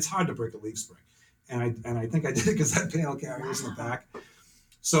snapped. And it's hard to break a leaf spring. And I think I did it because that panel carrier was in the back.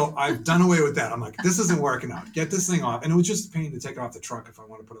 So I've done away with that. I'm like, this isn't working out. Get this thing off. And it was just a pain to take it off the truck if I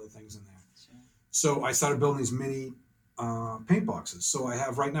want to put other things in there. Sure. So I started building these mini paint boxes. So I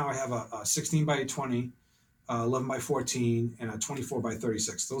have a 16 by 20, 11 by 14, and a 24 by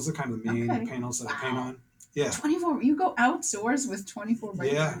 36. Those are kind of the main panels that I paint on. Yeah. 24. You go outdoors with 24 by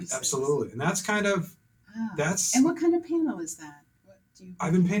 36. Yeah, absolutely. And that's kind of, And what kind of panel is that?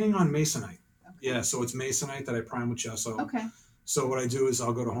 I've been painting on masonite. Okay. Yeah, so it's masonite that I prime with gesso. Okay. So what I do is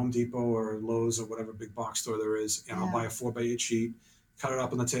I'll go to Home Depot or Lowe's or whatever big box store there is, and I'll buy a 4x8 sheet, cut it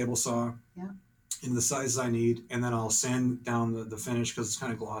up on the table saw in the sizes I need, and then I'll sand down the finish because it's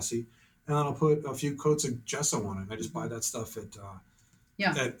kind of glossy, and then I'll put a few coats of gesso on it. And I just buy that stuff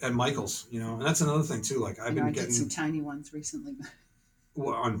at Michael's, and that's another thing too. Like I've been getting some tiny ones recently.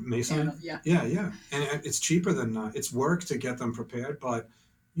 Well, on masonite, yeah, and it's cheaper than it's work to get them prepared, but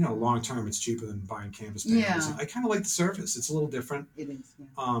long term, it's cheaper than buying canvas panels. Yeah. I kind of like the surface. It's a little different. It is.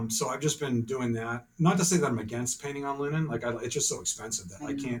 Yeah. So I've just been doing that. Not to say that I'm against painting on linen. Like it's just so expensive that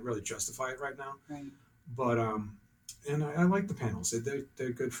I can't really justify it right now. Right. But and I like the panels. They're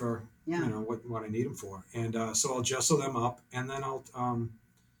good for what I need them for. And so I'll gesso them up, and then I'll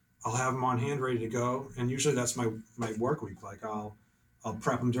have them on hand ready to go. And usually that's my work week. Like I'll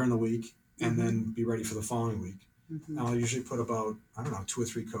prep them during the week and then be ready for the following week. Mm-hmm. I'll usually put about 2 or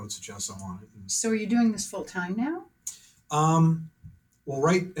 3 coats of gesso on it. So are you doing this full time now? Well,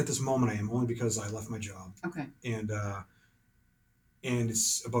 right at this moment I am, only because I left my job. Okay. And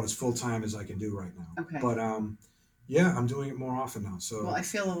it's about as full time as I can do right now. Okay. But I'm doing it more often now. So I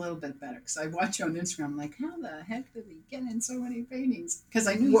feel a little bit better because I watch you on Instagram. I'm like, how the heck did he get in so many paintings? Because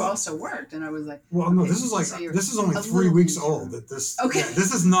I knew you also worked, and I was like, no, this is only 3 weeks old. This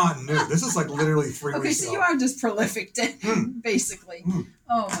is not new. This is like literally 3 weeks old. Okay, so you are just prolific, basically.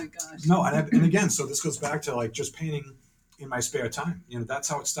 Oh my gosh. No, and again, so this goes back to like just painting in my spare time. That's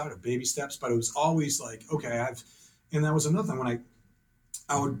how it started, baby steps. But it was always like, okay, and that was another thing when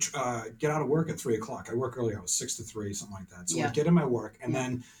I would get out of work at 3:00. I work early hours, 6 to 3, something like that. So I'd get in my work, and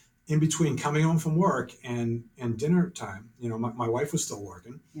then in between coming home from work and dinner time, my wife was still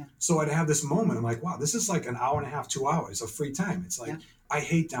working. Yeah. So I'd have this moment. I'm like, wow, this is like an hour and a half, 2 hours of free time. It's like, I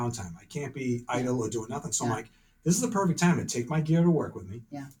hate downtime. I can't be idle or doing nothing. So I'm like, this is the perfect time to take my gear to work with me.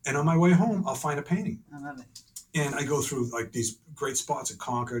 Yeah. And on my way home, I'll find a painting. I love it. And I go through like these great spots at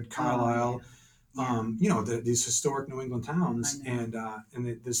Concord, Carlisle, these historic New England towns, and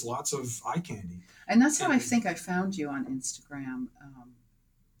there's lots of eye candy. And that's how I think I found you on Instagram.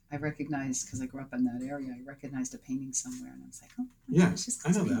 I recognized, because I grew up in that area, I recognized a painting somewhere, and I was like, oh, gosh, this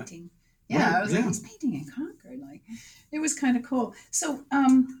guy's painting. That. Yeah, right, I was like, he's painting in Concord. Like, it was kind of cool. So,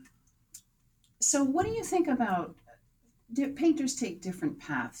 so what do you think about, painters take different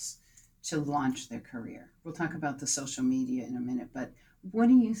paths to launch their career? We'll talk about the social media in a minute, but what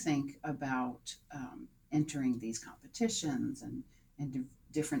do you think about entering these competitions and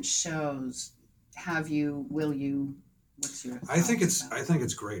different shows? Will you? What's your? I think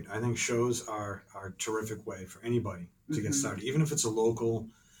it's great. I think shows are a terrific way for anybody to get started, even if it's a local,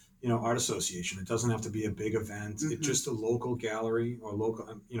 art association. It doesn't have to be a big event. It's just a local gallery or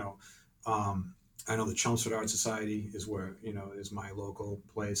local, I know the Chelmsford Art Society is where, is my local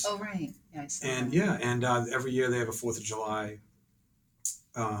place. Oh, right. Yeah, I saw and that. Every year they have a 4th of July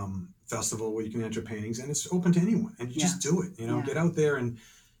festival where you can enter paintings, and it's open to anyone, and you just do it, get out there and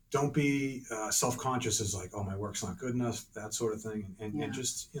don't be self-conscious as like, oh, my work's not good enough, that sort of thing. And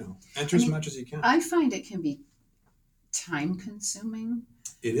just, enter as much as you can. I find it can be time consuming.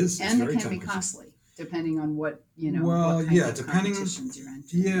 It is. And it can be costly, depending on what, what kind of competitions you're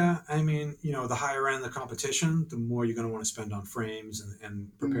entering. Yeah. I mean, the higher end of the competition, the more you're going to want to spend on frames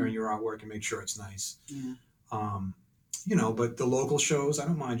and preparing your artwork and make sure it's nice. Yeah. But the local shows, I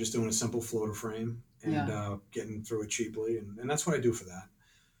don't mind just doing a simple floater frame and getting through it cheaply. And that's what I do for that.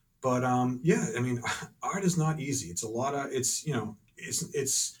 But, I mean, art is not easy. It's a lot of, it's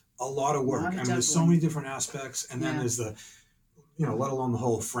a lot of work. There's so many different aspects. And then there's the, let alone the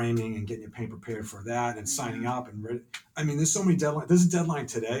whole framing and getting your paint prepared for that and signing up and there's so many deadlines. There's a deadline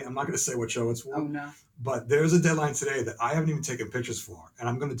today. I'm not going to say what show it's for. Oh, no. But there's a deadline today that I haven't even taken pictures for, and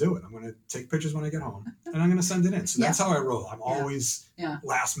I'm going to do it. I'm going to take pictures when I get home, and I'm going to send it in. So that's how I roll. I'm always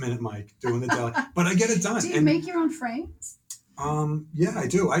last minute, Mike, doing the deadline, but I get it done. Do you make your own frames? Yeah, I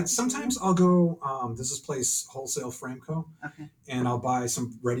do. Sometimes I'll go. There's this place, Wholesale Frame Co. Okay. And I'll buy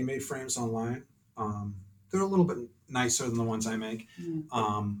some ready-made frames online. They're a little bit nicer than the ones I make.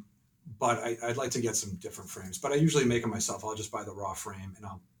 But I'd like to get some different frames. But I usually make them myself. I'll just buy the raw frame and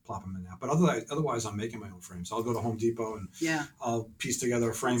I'll plop them in that. But otherwise, I'm making my own frames. I'll go to Home Depot and I'll piece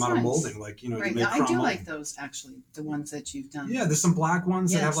together a frame out of molding. Like, you right. make I do molding. like those, actually, the ones that you've done. Yeah, there's some black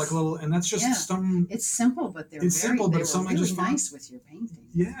ones that have like a little, and that's just some. It's simple, but they're really just nice with your painting.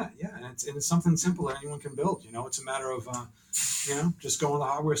 Yeah, and it's something simple that anyone can build. It's a matter of, just going to the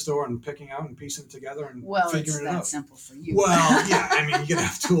hardware store and picking out and piecing it together and figuring it out. Well, it's that simple for you. Well, yeah, I mean, you can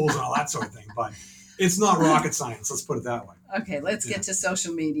have tools and all that sort of thing, but it's not rocket science. Let's put it that way. Okay, let's get to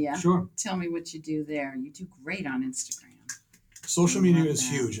social media. Sure. Tell me what you do there. You do great on Instagram. Social media is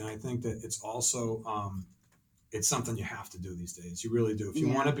huge, and I think that it's also it's something you have to do these days. You really do. If you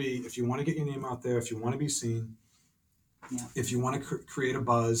want to get your name out there, if you want to be seen, if you want to create a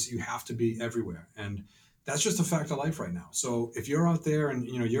buzz, you have to be everywhere, and that's just a fact of life right now. So if you're out there and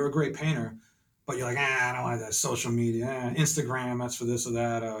you're a great painter, but you're like, I don't like that social media, Instagram, that's for this or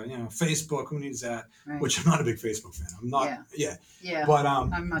that, Facebook, who needs that? Right. Which I'm not a big Facebook fan. I'm not. Yeah. But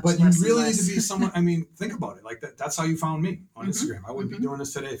I'm much but you really less. need to be someone. I mean, think about it. Like that's how you found me on Instagram. I wouldn't be doing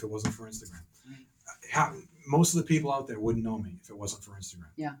this today if it wasn't for Instagram. Right. Most of the people out there wouldn't know me if it wasn't for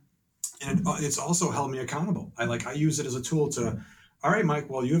Instagram. Yeah. And it's also held me accountable. I use it as a tool to, all right, Mike,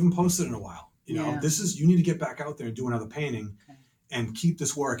 well, you haven't posted in a while. You need to get back out there and do another painting and keep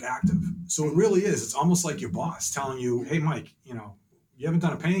this work active. So it really is. It's almost like your boss telling you, hey, Mike, you haven't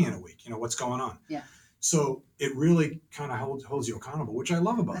done a painting in a week. What's going on? Yeah. So it really kind of holds you accountable, which I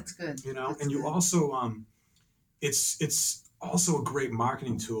love about That's it. Good. And you also, it's also a great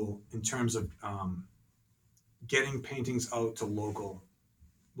marketing tool in terms of getting paintings out to local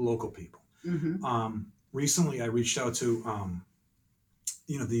people. Recently, I reached out to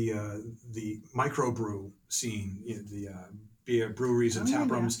the microbrew scene, the beer breweries and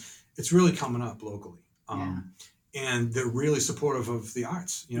tap rooms. Yeah. It's really coming up locally. And they're really supportive of the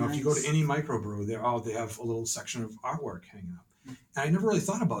arts. If you go to any microbrew, they have a little section of artwork hanging up. And I never really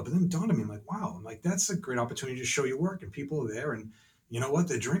thought about it, but then it dawned on me, I'm like, wow, that's a great opportunity to show your work, and people are there, and you know what,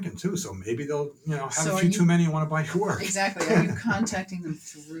 they're drinking too, so maybe they'll have a few too many and want to buy your work. Exactly. Are you contacting them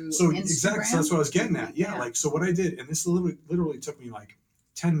through Instagram? Exactly. So that's what I was getting at. Yeah. So what I did, and this literally took me like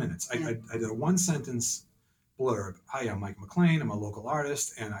 10 minutes. I did a 1-sentence blurb. Hi, I'm Mike McLean. I'm a local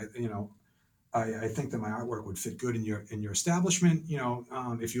artist, and I think that my artwork would fit good in your establishment.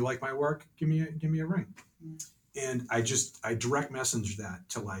 If you like my work, give me a ring. And I direct messaged that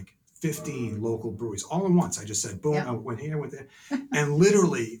to like 15 local breweries all at once. I just said, boom, I went here, went there. And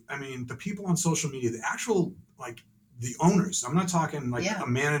literally, I mean, the people on social media, the actual, like the owners, I'm not talking like a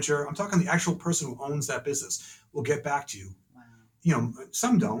manager, I'm talking the actual person who owns that business will get back to you. Wow. You know,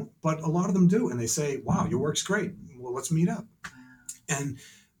 some don't, but a lot of them do. And they say, wow, your work's great. Well, let's meet up. Wow. And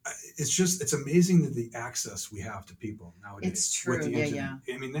it's amazing that the access we have to people nowadays. It's true. With the internet.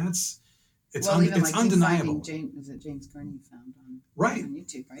 I mean, it's undeniable. James Gurney found on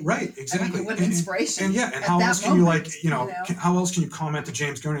YouTube, right? Right, exactly. I mean, what an inspiration. And how else can you how else can you comment to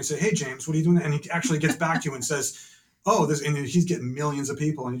James Gurney and say, hey, James, what are you doing? And he actually gets back to you and says, and he's getting millions of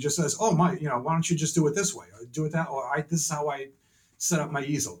people. And he just says, why don't you just do it this way? Or do it that, or this is how I set up my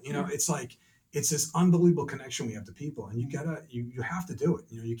easel. You know, it's like, it's this unbelievable connection we have to people. And you have to do it.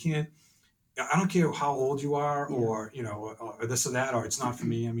 You know, you can't, I don't care how old you are or, or this or that, or it's not for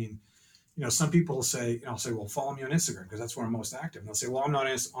me. I mean, some people say, I'll say, well, follow me on Instagram because that's where I'm most active. And they'll say, well, I'm not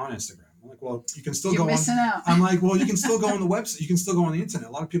on Instagram. I'm like, well, you can still You're missing out. I'm like, well, you can still go on the website. You can still go on the internet.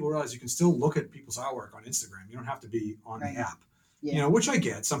 A lot of people realize you can still look at people's artwork on Instagram. You don't have to be on the app, which I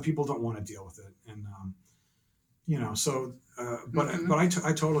get. Some people don't want to deal with it. And, but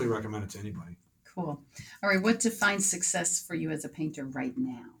I totally recommend it to anybody. Cool. All right. What defines success for you as a painter right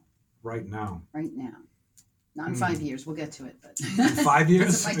now? Right now. Not in 5 years. We'll get to it. But in 5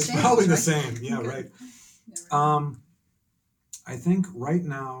 years, it's probably the same. Yeah, okay. Right. I think right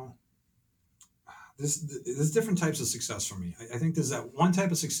now, there's different types of success for me. I think there's that one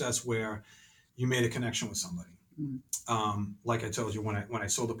type of success where you made a connection with somebody. Like I told you, when I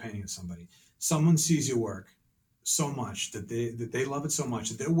sold a painting to somebody, someone sees your work so much that they love it so much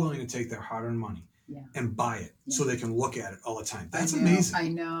that they're willing to take their hard-earned money and buy it so they can look at it all the time. That's amazing. I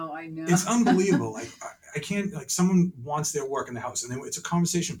know. It's unbelievable. Like I can't, like someone wants their work in the house and it's a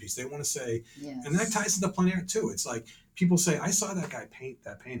conversation piece. They want to say, and that ties to the plein air too. It's like people say, I saw that guy paint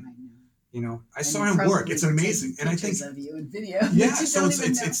that painting. I saw him work. It's amazing. And I think of you and video. Yeah. So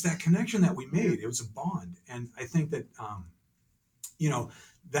it's that connection that we made. It was a bond. And I think that,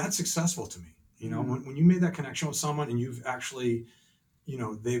 that's successful to me. When you made that connection with someone and you've actually,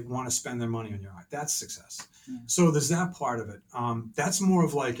 they want to spend their money on your art, that's success. Yeah. So there's that part of it. That's more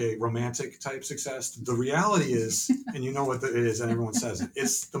of like a romantic type success. The reality is, and you know what it is, and everyone says it,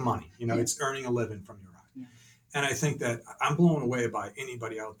 it's the money. It's earning a living from your art. Yeah. And I think that I'm blown away by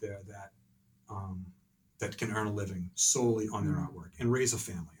anybody out there that can earn a living solely on their artwork and raise a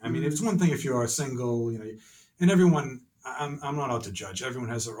family. I mean, it's one thing if you are single, and everyone, I'm not out to judge. Everyone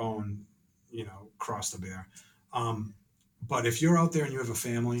has their own, cross to bear. But if you're out there and you have a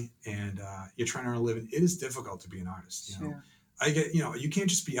family and you're trying to earn a living, it is difficult to be an artist. I get, you can't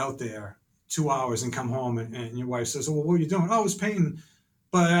just be out there 2 hours and come home and your wife says, well, what are you doing? Oh, I was painting,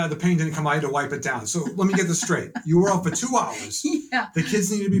 but the paint didn't come. I had to wipe it down. So let me get this straight. You were out for 2 hours. Yeah. The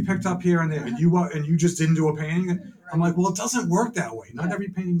kids need to be picked up here and there. And you just didn't do a painting. Right. I'm like, well, it doesn't work that way. Not every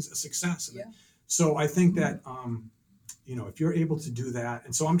painting's a success. Yeah. So I think that, if you're able to do that.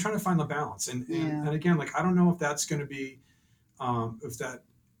 And so I'm trying to find the balance. And again, like, I don't know if that's going to be, if that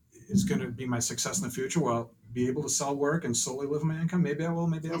is going to be my success in the future. Well, be able to sell work and solely live on my income. Maybe I will,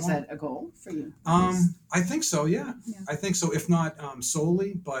 maybe I won't. Is that a goal for you? I think so. Yeah. I think so. If not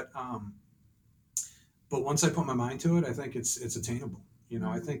solely, but once I put my mind to it, I think it's attainable.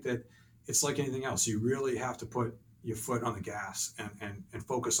 I think that it's like anything else. You really have to put your foot on the gas and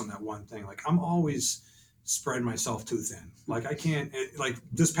focus on that one thing. Like I'm always spread myself too thin. Like I can't, like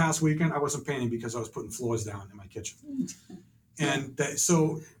this past weekend, I wasn't painting because I was putting floors down in my kitchen. And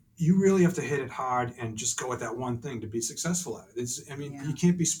so you really have to hit it hard and just go at that one thing to be successful at it. You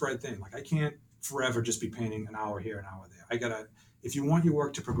can't be spread thin. Like I can't forever just be painting an hour here, an hour there. If you want your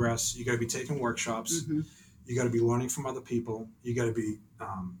work to progress, you got to be taking workshops. Mm-hmm. You got to be learning from other people. You got to be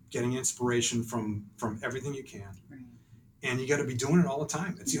getting inspiration from everything you can. Right. And you got to be doing it all the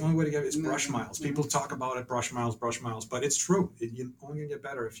time. It's the only way to get it. It's brush miles. People talk about it, brush miles, but it's true. You're only going to get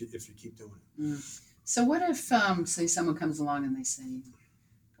better if you keep doing it. Mm. So what if, say someone comes along and they say,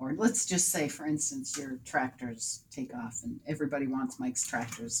 or let's just say, for instance, your tractors take off and everybody wants Mike's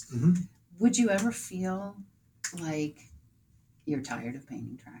tractors. Mm-hmm. Would you ever feel like you're tired of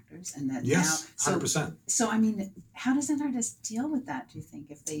painting tractors? And that yes, now, 100%. So, I mean, how does an artist deal with that, do you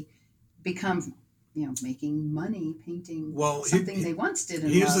think, if they become, making money painting something they once did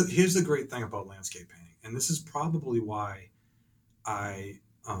and Here's the great thing about landscape painting, and this is probably why I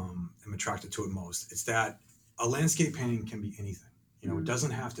am attracted to it most. It's that a landscape painting can be anything. It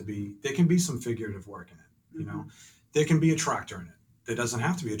doesn't have to be, there can be some figurative work in it, there can be a tractor in it. There doesn't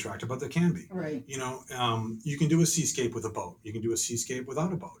have to be a tractor, but there can be. Right. You can do a seascape with a boat. You can do a seascape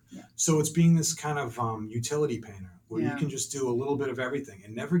without a boat. Yeah. So it's being this kind of utility painter where you can just do a little bit of everything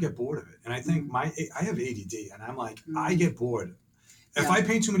and never get bored of it. And I think I have ADD and I'm like, I get bored If I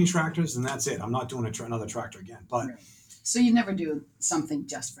paint too many tractors, then that's it. I'm not doing another tractor again. But so you never do something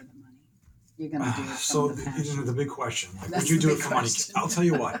just for the money. You're going to do it from the passion. The big question, like, would you do it for money? I'll tell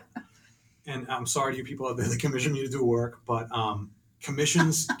you what. And I'm sorry to you people out there that commission me to do work, but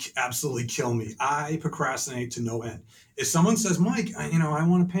commissions absolutely kill me. I procrastinate to no end. If someone says, Mike, I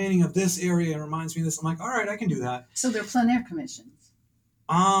want a painting of this area, it reminds me of this, I'm like, all right, I can do that. So they're plein air commissions.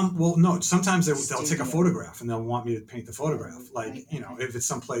 Well, no, sometimes they'll take a photograph and they'll want me to paint the photograph. Like, if it's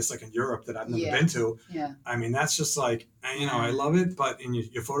someplace like in Europe that I've never been to, I mean, that's just like, I love it, but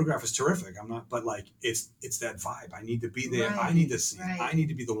your photograph is terrific. I'm not, but like, it's that vibe. I need to be there. I need to see it. I need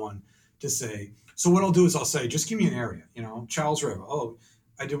to be the one to say. So what I'll do is I'll say, just give me an area, Charles River. Oh,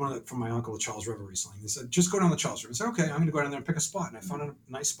 I did one from my uncle at Charles River recently. They said, just go down the Charles River. I said, okay, I'm going to go down there and pick a spot. And I found a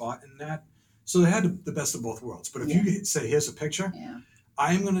nice spot, and so they had the best of both worlds. But if you say, here's a picture,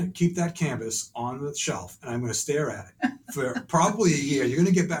 I am going to keep that canvas on the shelf, and I'm going to stare at it for probably a year. You're going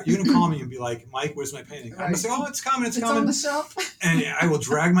to get back. You're going to call me and be like, Mike, where's my painting? I'm going to say, oh, it's coming. It's coming. On the shelf. And I will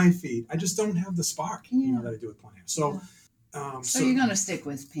drag my feet. I just don't have the spark, that I do with plein air. So, so you're going to stick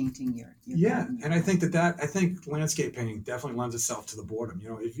with painting your and I think I think landscape painting definitely lends itself to the boredom.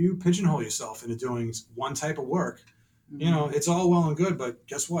 If you pigeonhole yourself into doing one type of work, it's all well and good, but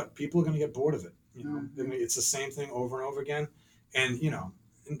guess what? People are going to get bored of it. It's the same thing over and over again. And,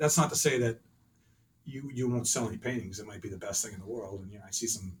 and that's not to say that you won't sell any paintings. It might be the best thing in the world. And, I see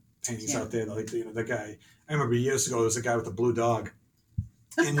some paintings out there, like, the guy, I remember years ago, there was a guy with a blue dog.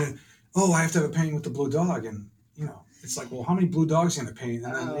 And, I have to have a painting with the blue dog. And, it's like, well, how many blue dogs are you going to paint?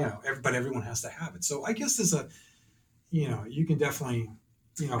 And then, everyone has to have it. So I guess there's you can definitely,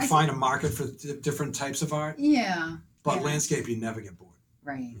 find a market for different types of art. Yeah. But landscape, you never get bored.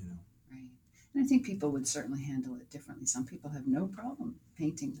 Right. Right. And I think people would certainly handle it differently. Some people have no problem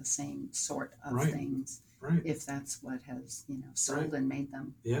painting the same sort of things. Right. If that's what has, sold and made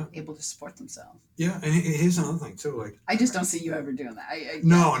them able to support themselves. Yeah. And here's another thing too. Like, I just don't see you ever doing that.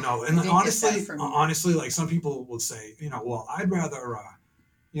 No. And honestly, like, some people would say, well, I'd rather,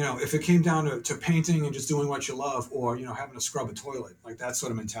 if it came down to painting and just doing what you love, or, having to scrub a toilet, like that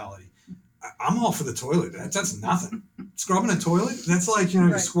sort of mentality. I'm all for the toilet. That's nothing. Scrubbing a toilet, that's like,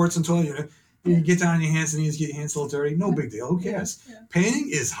 just squirts in toilet, You get down on your hands and knees, get your hands a little dirty. No big deal. Who cares? Yeah. Painting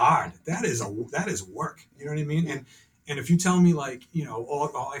is hard. That is work. You know what I mean? And if you tell me, like,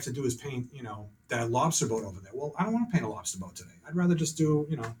 all I have to do is paint, that lobster boat over there. Well, I don't want to paint a lobster boat today. I'd rather just do,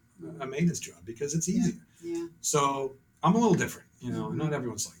 a maintenance job because it's easier. Yeah. So I'm a little different. Not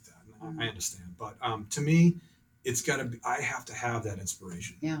everyone's like that. I understand. But to me, it's got to be, I have to have that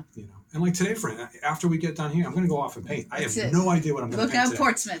inspiration. Yeah. And like today, friend, after we get done here, I'm going to go off and paint. I have no idea what I'm going to paint. Look out,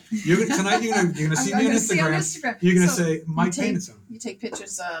 Portsmouth. Tonight you're going to see me on Instagram. You're going to say, Mike painted something. You take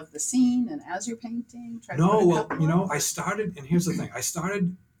pictures of the scene and as you're painting? I started, and here's the thing.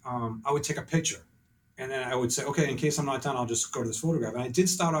 I would take a picture, and then I would say, okay, in case I'm not done, I'll just go to this photograph. And I did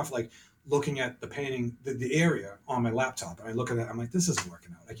start off like looking at the painting, the area on my laptop, and I look at that, I'm like, this isn't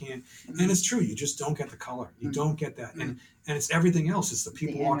working out. I can't. And it's true, you just don't get the color. You don't get that. And it's everything else. It's the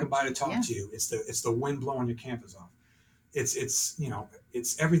people walking by to talk to you. It's the wind blowing your canvas off.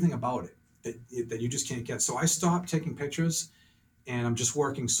 It's everything about it that you just can't get. So I stopped taking pictures, and I'm just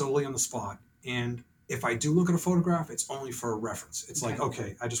working solely on the spot. And if I do look at a photograph, it's only for a reference. It's like,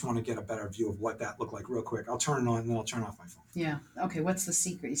 okay, I just want to get a better view of what that looked like real quick. I'll turn it on, and then I'll turn off my phone. Yeah. Okay, what's the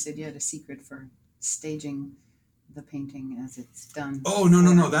secret? You said you had a secret for staging the painting as it's done. Oh,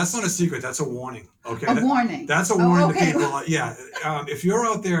 no. That's not a secret. That's a warning. Okay. Warning. That's a warning to people. Yeah. If you're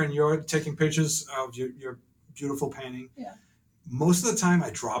out there and you're taking pictures of your beautiful painting, most of the time I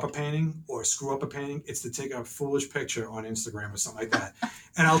drop a painting or screw up a painting, it's to take a foolish picture on Instagram or something like that.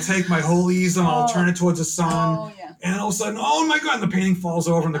 And I'll take my whole easel, I'll turn it towards the sun, and all of a sudden, oh my God, the painting falls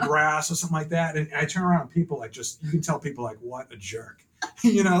over in the grass or something like that. And I turn around and people like you can tell people like, what a jerk.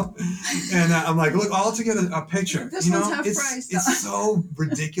 And I'm like, look, all together a picture. This one's half price. It's so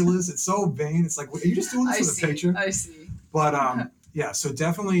ridiculous. It's so vain. It's like, are you just doing this for the picture? I see. But so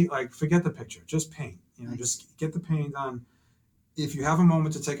definitely, like, forget the picture. Just paint. Just get the painting done. If you have a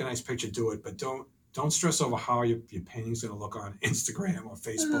moment to take a nice picture, do it. But don't stress over how your painting's going to look on Instagram or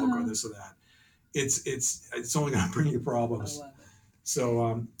Facebook or this or that. It's only going to bring you problems. I love it.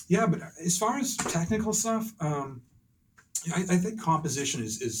 So but as far as technical stuff, I think composition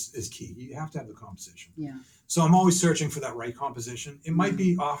is key. You have to have the composition. Yeah. So I'm always searching for that right composition. It might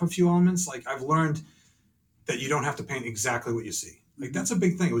be off a few elements. Like, I've learned that you don't have to paint exactly what you see. Like, that's a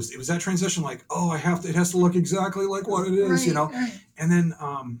big thing. It was that transition. Like, it has to look exactly like what it is, Right. And then,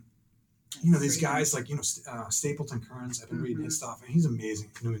 these guys like, Stapleton Kearns. I've been reading his stuff, and he's amazing,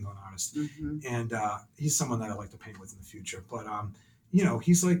 New England artist. And he's someone that I'd like to paint with in the future. But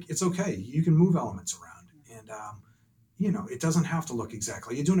he's like, it's okay. You can move elements around. And, it doesn't have to look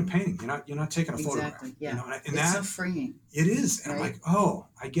exactly. You're doing a painting. You're not taking a photograph. Yeah. And it's that, so freeing. It is. And I'm like, oh,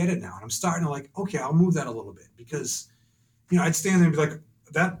 I get it now. And I'm starting to like, okay, I'll move that a little bit because, I'd stand there and be like,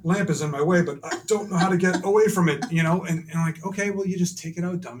 that lamp is in my way, but I don't know how to get away from it, and like, okay, well, you just take it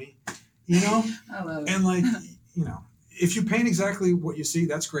out, dummy, I love it. And like, if you paint exactly what you see,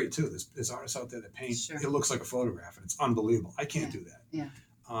 that's great too. There's artists out there that paint, It looks like a photograph and it's unbelievable. I can't do that. Yeah.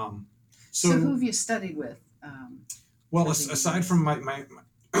 So who have you studied with? Well, aside from my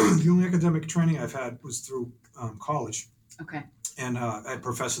the only academic training I've had was through college. Okay. And I had a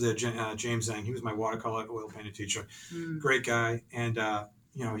professor there, James Zhang. He was my watercolor oil painting teacher. Great guy. And,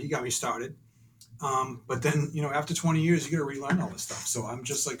 he got me started. But then, after 20 years, you got to relearn all this stuff. So I'm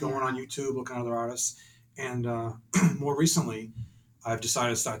just like going on YouTube, looking at other artists. And more recently, I've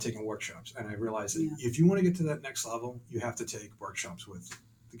decided to start taking workshops. And I realized that if you want to get to that next level, you have to take workshops with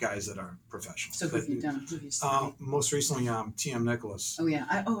the guys that are professional. So who have you done? Who have you studied? Most recently, T.M. Nicholas. Oh, yeah.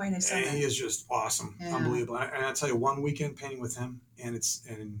 I saw that. He is just awesome. Yeah. Unbelievable. And I tell you, one weekend painting with him, and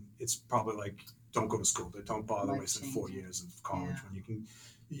it's probably like, don't go to school. Don't bother wasting 4 years of college when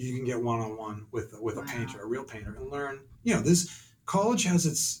you can get one-on-one with a painter, a real painter, and learn. This college has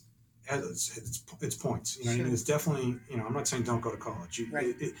its points. You know what I mean? It's definitely, I'm not saying don't go to college.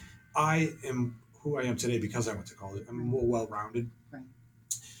 Right. I am who I am today because I went to college. I'm more well-rounded. Right.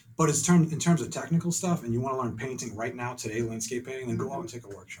 But in terms of technical stuff, and you want to learn painting right now, today, landscape painting, then go out and take a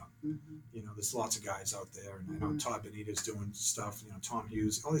workshop. Mm-hmm. There's lots of guys out there, and I know Todd Benita's doing stuff. Tom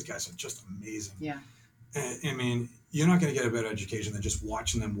Hughes, all these guys are just amazing. Yeah. I mean, you're not going to get a better education than just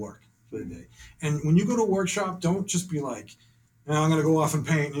watching them work for the day. And when you go to a workshop, don't just be like, I'm going to go off and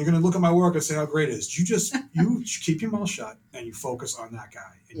paint, and you're going to look at my work and say how great it is. You keep your mouth shut, and you focus on that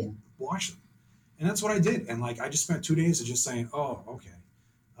guy, and you watch them. And that's what I did. And like, I just spent 2 days of just saying, oh, okay.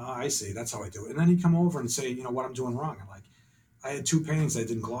 I see. That's how I do it. And then he'd come over and say, what I'm doing wrong. And like, I had 2 paintings I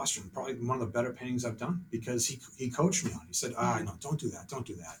did in Gloucester, probably one of the better paintings I've done because he coached me on it. He said, no, don't do that. Don't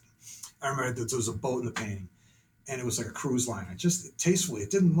do that. I remember there was a boat in the painting and it was like a cruise liner. Tastefully,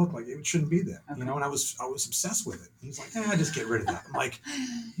 it didn't look like it shouldn't be there, and I was obsessed with it. And he's like, just get rid of that. I'm like,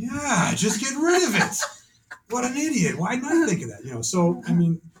 yeah, just get rid of it. What an idiot. Why not think of that? So, I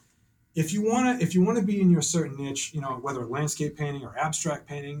mean, if you want to be in your certain niche, whether landscape painting or abstract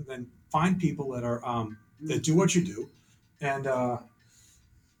painting, then find people that are that do what you do, and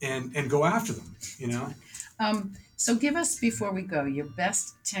go after them. So give us, before we go, your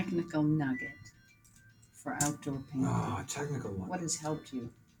best technical nugget for outdoor painting. Technical nugget. What has helped you?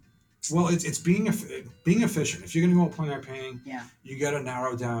 Well, it's being efficient. If you're going to go plein air painting, you got to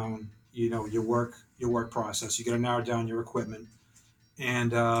narrow down, your work process. You got to narrow down your equipment.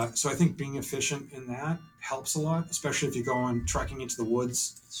 And so I think being efficient in that helps a lot, especially if you're going trekking into the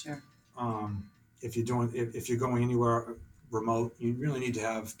woods. Sure. If you're going anywhere remote, you really need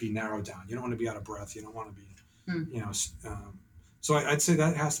to be narrowed down. You don't want to be out of breath. You don't want to be, so I'd say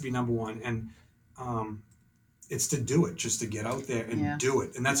that has to be number one. And it's to do it, just to get out there and do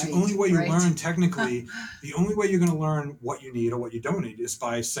it. And that's the only way you learn technically. The only way you're going to learn what you need or what you don't need is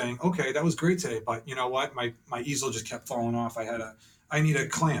by saying, okay, that was great today, but you know what? My easel just kept falling off. I need a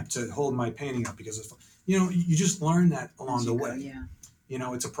clamp to hold my painting up because you just learn that along the way. Yeah.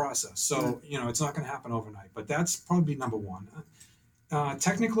 It's a process. So, it's not going to happen overnight, but that's probably number one.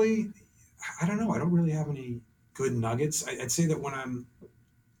 Technically, I don't know. I don't really have any good nuggets. I'd say that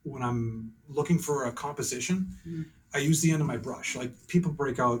when I'm looking for a composition, I use the end of my brush. Like people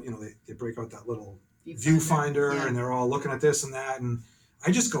break out, they break out that little viewfinder and they're all looking at this and that. And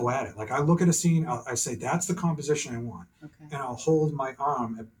I just go at it. Like I look at a scene, I say, that's the composition I want. Okay. And I'll hold my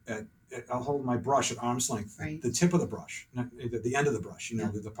arm I'll hold my brush at arm's length, the tip of the brush, not the end of the brush,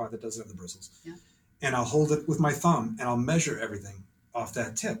 the part that doesn't have the bristles. Yeah. And I'll hold it with my thumb and I'll measure everything off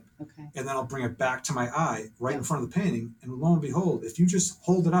that tip. Okay. And then I'll bring it back to my eye right in front of the painting. And lo and behold, if you just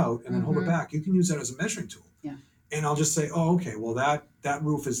hold it out and then hold it back, you can use that as a measuring tool. Yeah. And I'll just say, oh, okay, well, that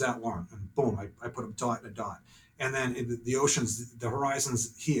roof is that long. And boom, I put a dot and a dot. And then the ocean's, the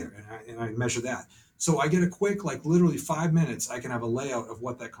horizon's here, and I measure that. So I get a quick, like literally 5 minutes, I can have a layout of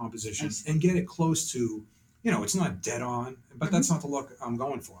what that composition is and get it close to, it's not dead on, but that's not the look I'm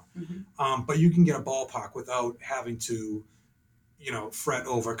going for. But you can get a ballpark without having to, fret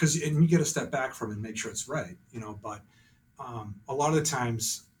over, and you get a step back from it and make sure it's right, but a lot of the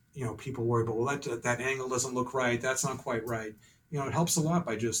times, people worry about, well, that angle doesn't look right, that's not quite right. It helps a lot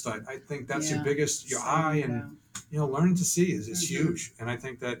by just, I think that's your biggest, your eye and, learning to see is huge. And I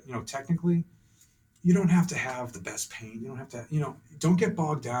think that, technically, you don't have to have the best paint. You don't have to, don't get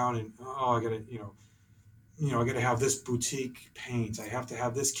bogged down and, I got to, I got to have this boutique paint. I have to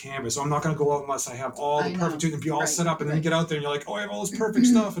have this canvas. So I'm not going to go out unless I have all the perfect and be all set up. And then you get out there and you're like, oh, I have all this perfect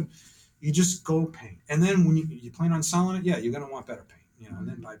stuff. And you just go paint. And then when you plan on selling it, you're going to want better paint, and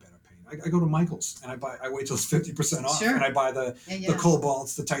then buy better paint. I go to Michael's and I wait till it's 50% off, and I buy the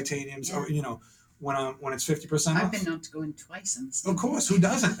cobalts, the titaniums, or when it's 50% off. I've been known to go in twice. Of course, who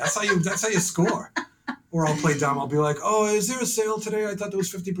doesn't? That's how you score. Or I'll play dumb. I'll be like, oh, is there a sale today? I thought there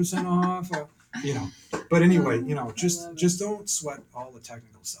was 50% off. Or, But anyway, just don't sweat all the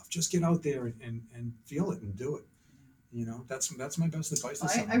technical stuff. Just get out there and feel it and do it. That's my best advice.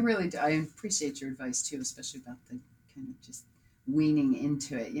 I really do. I appreciate your advice too, especially about the kind of just weaning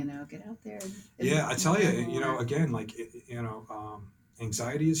into it. Get out there. I tell you, again, like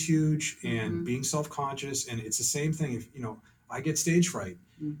anxiety is huge, and being self-conscious, and it's the same thing. If I get stage fright,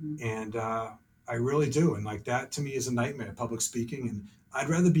 and I really do, and like that to me is a nightmare. Public speaking, and I'd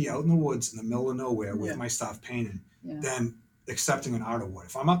rather be out in the woods in the middle of nowhere with my stuff painted than accepting an art award.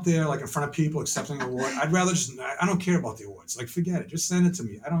 If I'm up there like in front of people accepting an award, I'd rather I don't care about the awards. Like forget it. Just send it to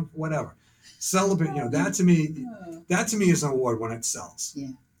me. I don't, whatever. Celebrate, that to me is an award when it sells. Yeah.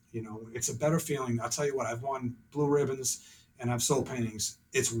 It's a better feeling. I'll tell you what, I've won blue ribbons and I've sold paintings.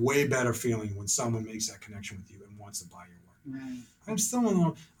 It's way better feeling when someone makes that connection with you and wants to buy your work. Right.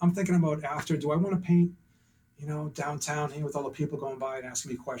 I'm thinking about after, do I want to paint downtown here with all the people going by and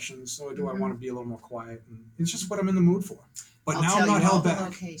asking me questions, or do I want to be a little more quiet? And it's just what I'm in the mood for. But now I'm not held back.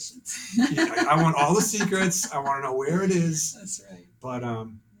 Locations. I want all the secrets. I want to know where it is. That's right. But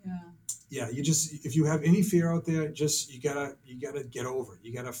you just, if you have any fear out there, just you gotta get over it.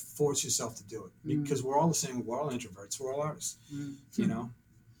 You gotta force yourself to do it, because we're all the same. We're all introverts. We're all artists.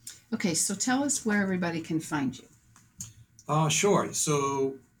 Okay, so tell us where everybody can find you. Sure.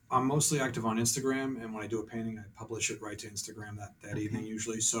 So I'm mostly active on Instagram, and when I do a painting, I publish it right to Instagram that evening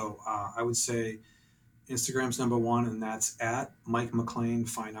usually. So I would say Instagram's number one, and that's at Mike McLean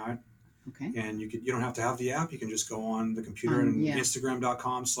Fine Art. Okay. And you don't have to have the app. You can just go on the computer and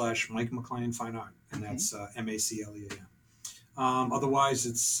Instagram.com/Mike McLean Fine Art, and that's MACLEAN. Otherwise,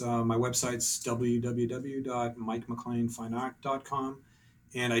 it's my website's www.mikemcleanfineart.com.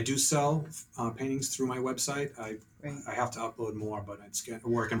 And I do sell paintings through my website. I have to upload more, but it's a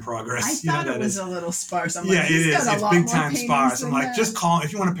work in progress. I thought it was a little sparse. I'm it is. It's big time sparse. I'm like, just call.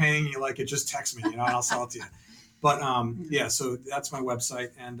 If you want a painting and you like it, just text me. I'll sell it to you. But so that's my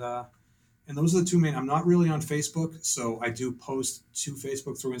website, and those are the two main. I'm not really on Facebook, so I do post to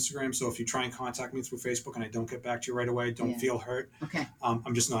Facebook through Instagram. So if you try and contact me through Facebook and I don't get back to you right away, don't feel hurt. Okay.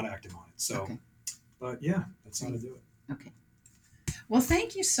 I'm just not active on it. So, but that's how to do it. Okay. Well,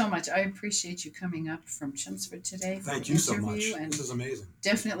 thank you so much. I appreciate you coming up from Chelmsford today. Thank you so much. This is amazing.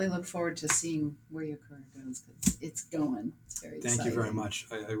 Definitely look forward to seeing where your career goes, because it's going. It's very exciting. Thank you very much.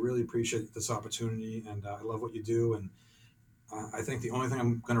 I really appreciate this opportunity, and I love what you do. And I think the only thing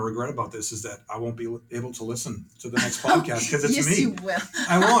I'm going to regret about this is that I won't be able to listen to the next podcast because it's yes, me. You will.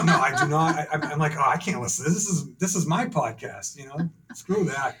 I won't. No, I do not. I'm like, I can't listen. This is my podcast. Screw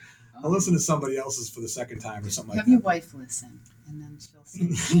that. I'll listen to somebody else's for the second time or something like that. Have your wife listen, and then she'll say,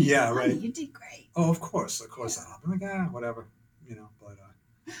 yeah, right. You did great. Oh, of course. I'll be like, whatever, but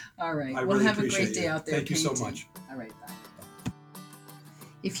all right. I well, really have a great day out there. Thank you so much. All right, bye.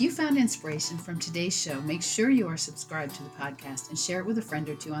 If you found inspiration from today's show, make sure you are subscribed to the podcast and share it with a friend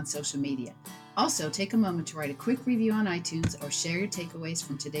or two on social media. Also, take a moment to write a quick review on iTunes or share your takeaways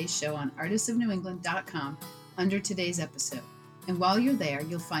from today's show on artistsofnewengland.com under today's episode. And while you're there,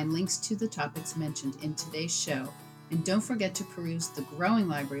 you'll find links to the topics mentioned in today's show. And don't forget to peruse the growing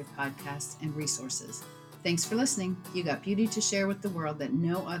library of podcasts and resources. Thanks for listening. You got beauty to share with the world that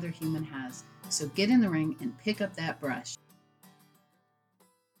no other human has. So get in the ring and pick up that brush.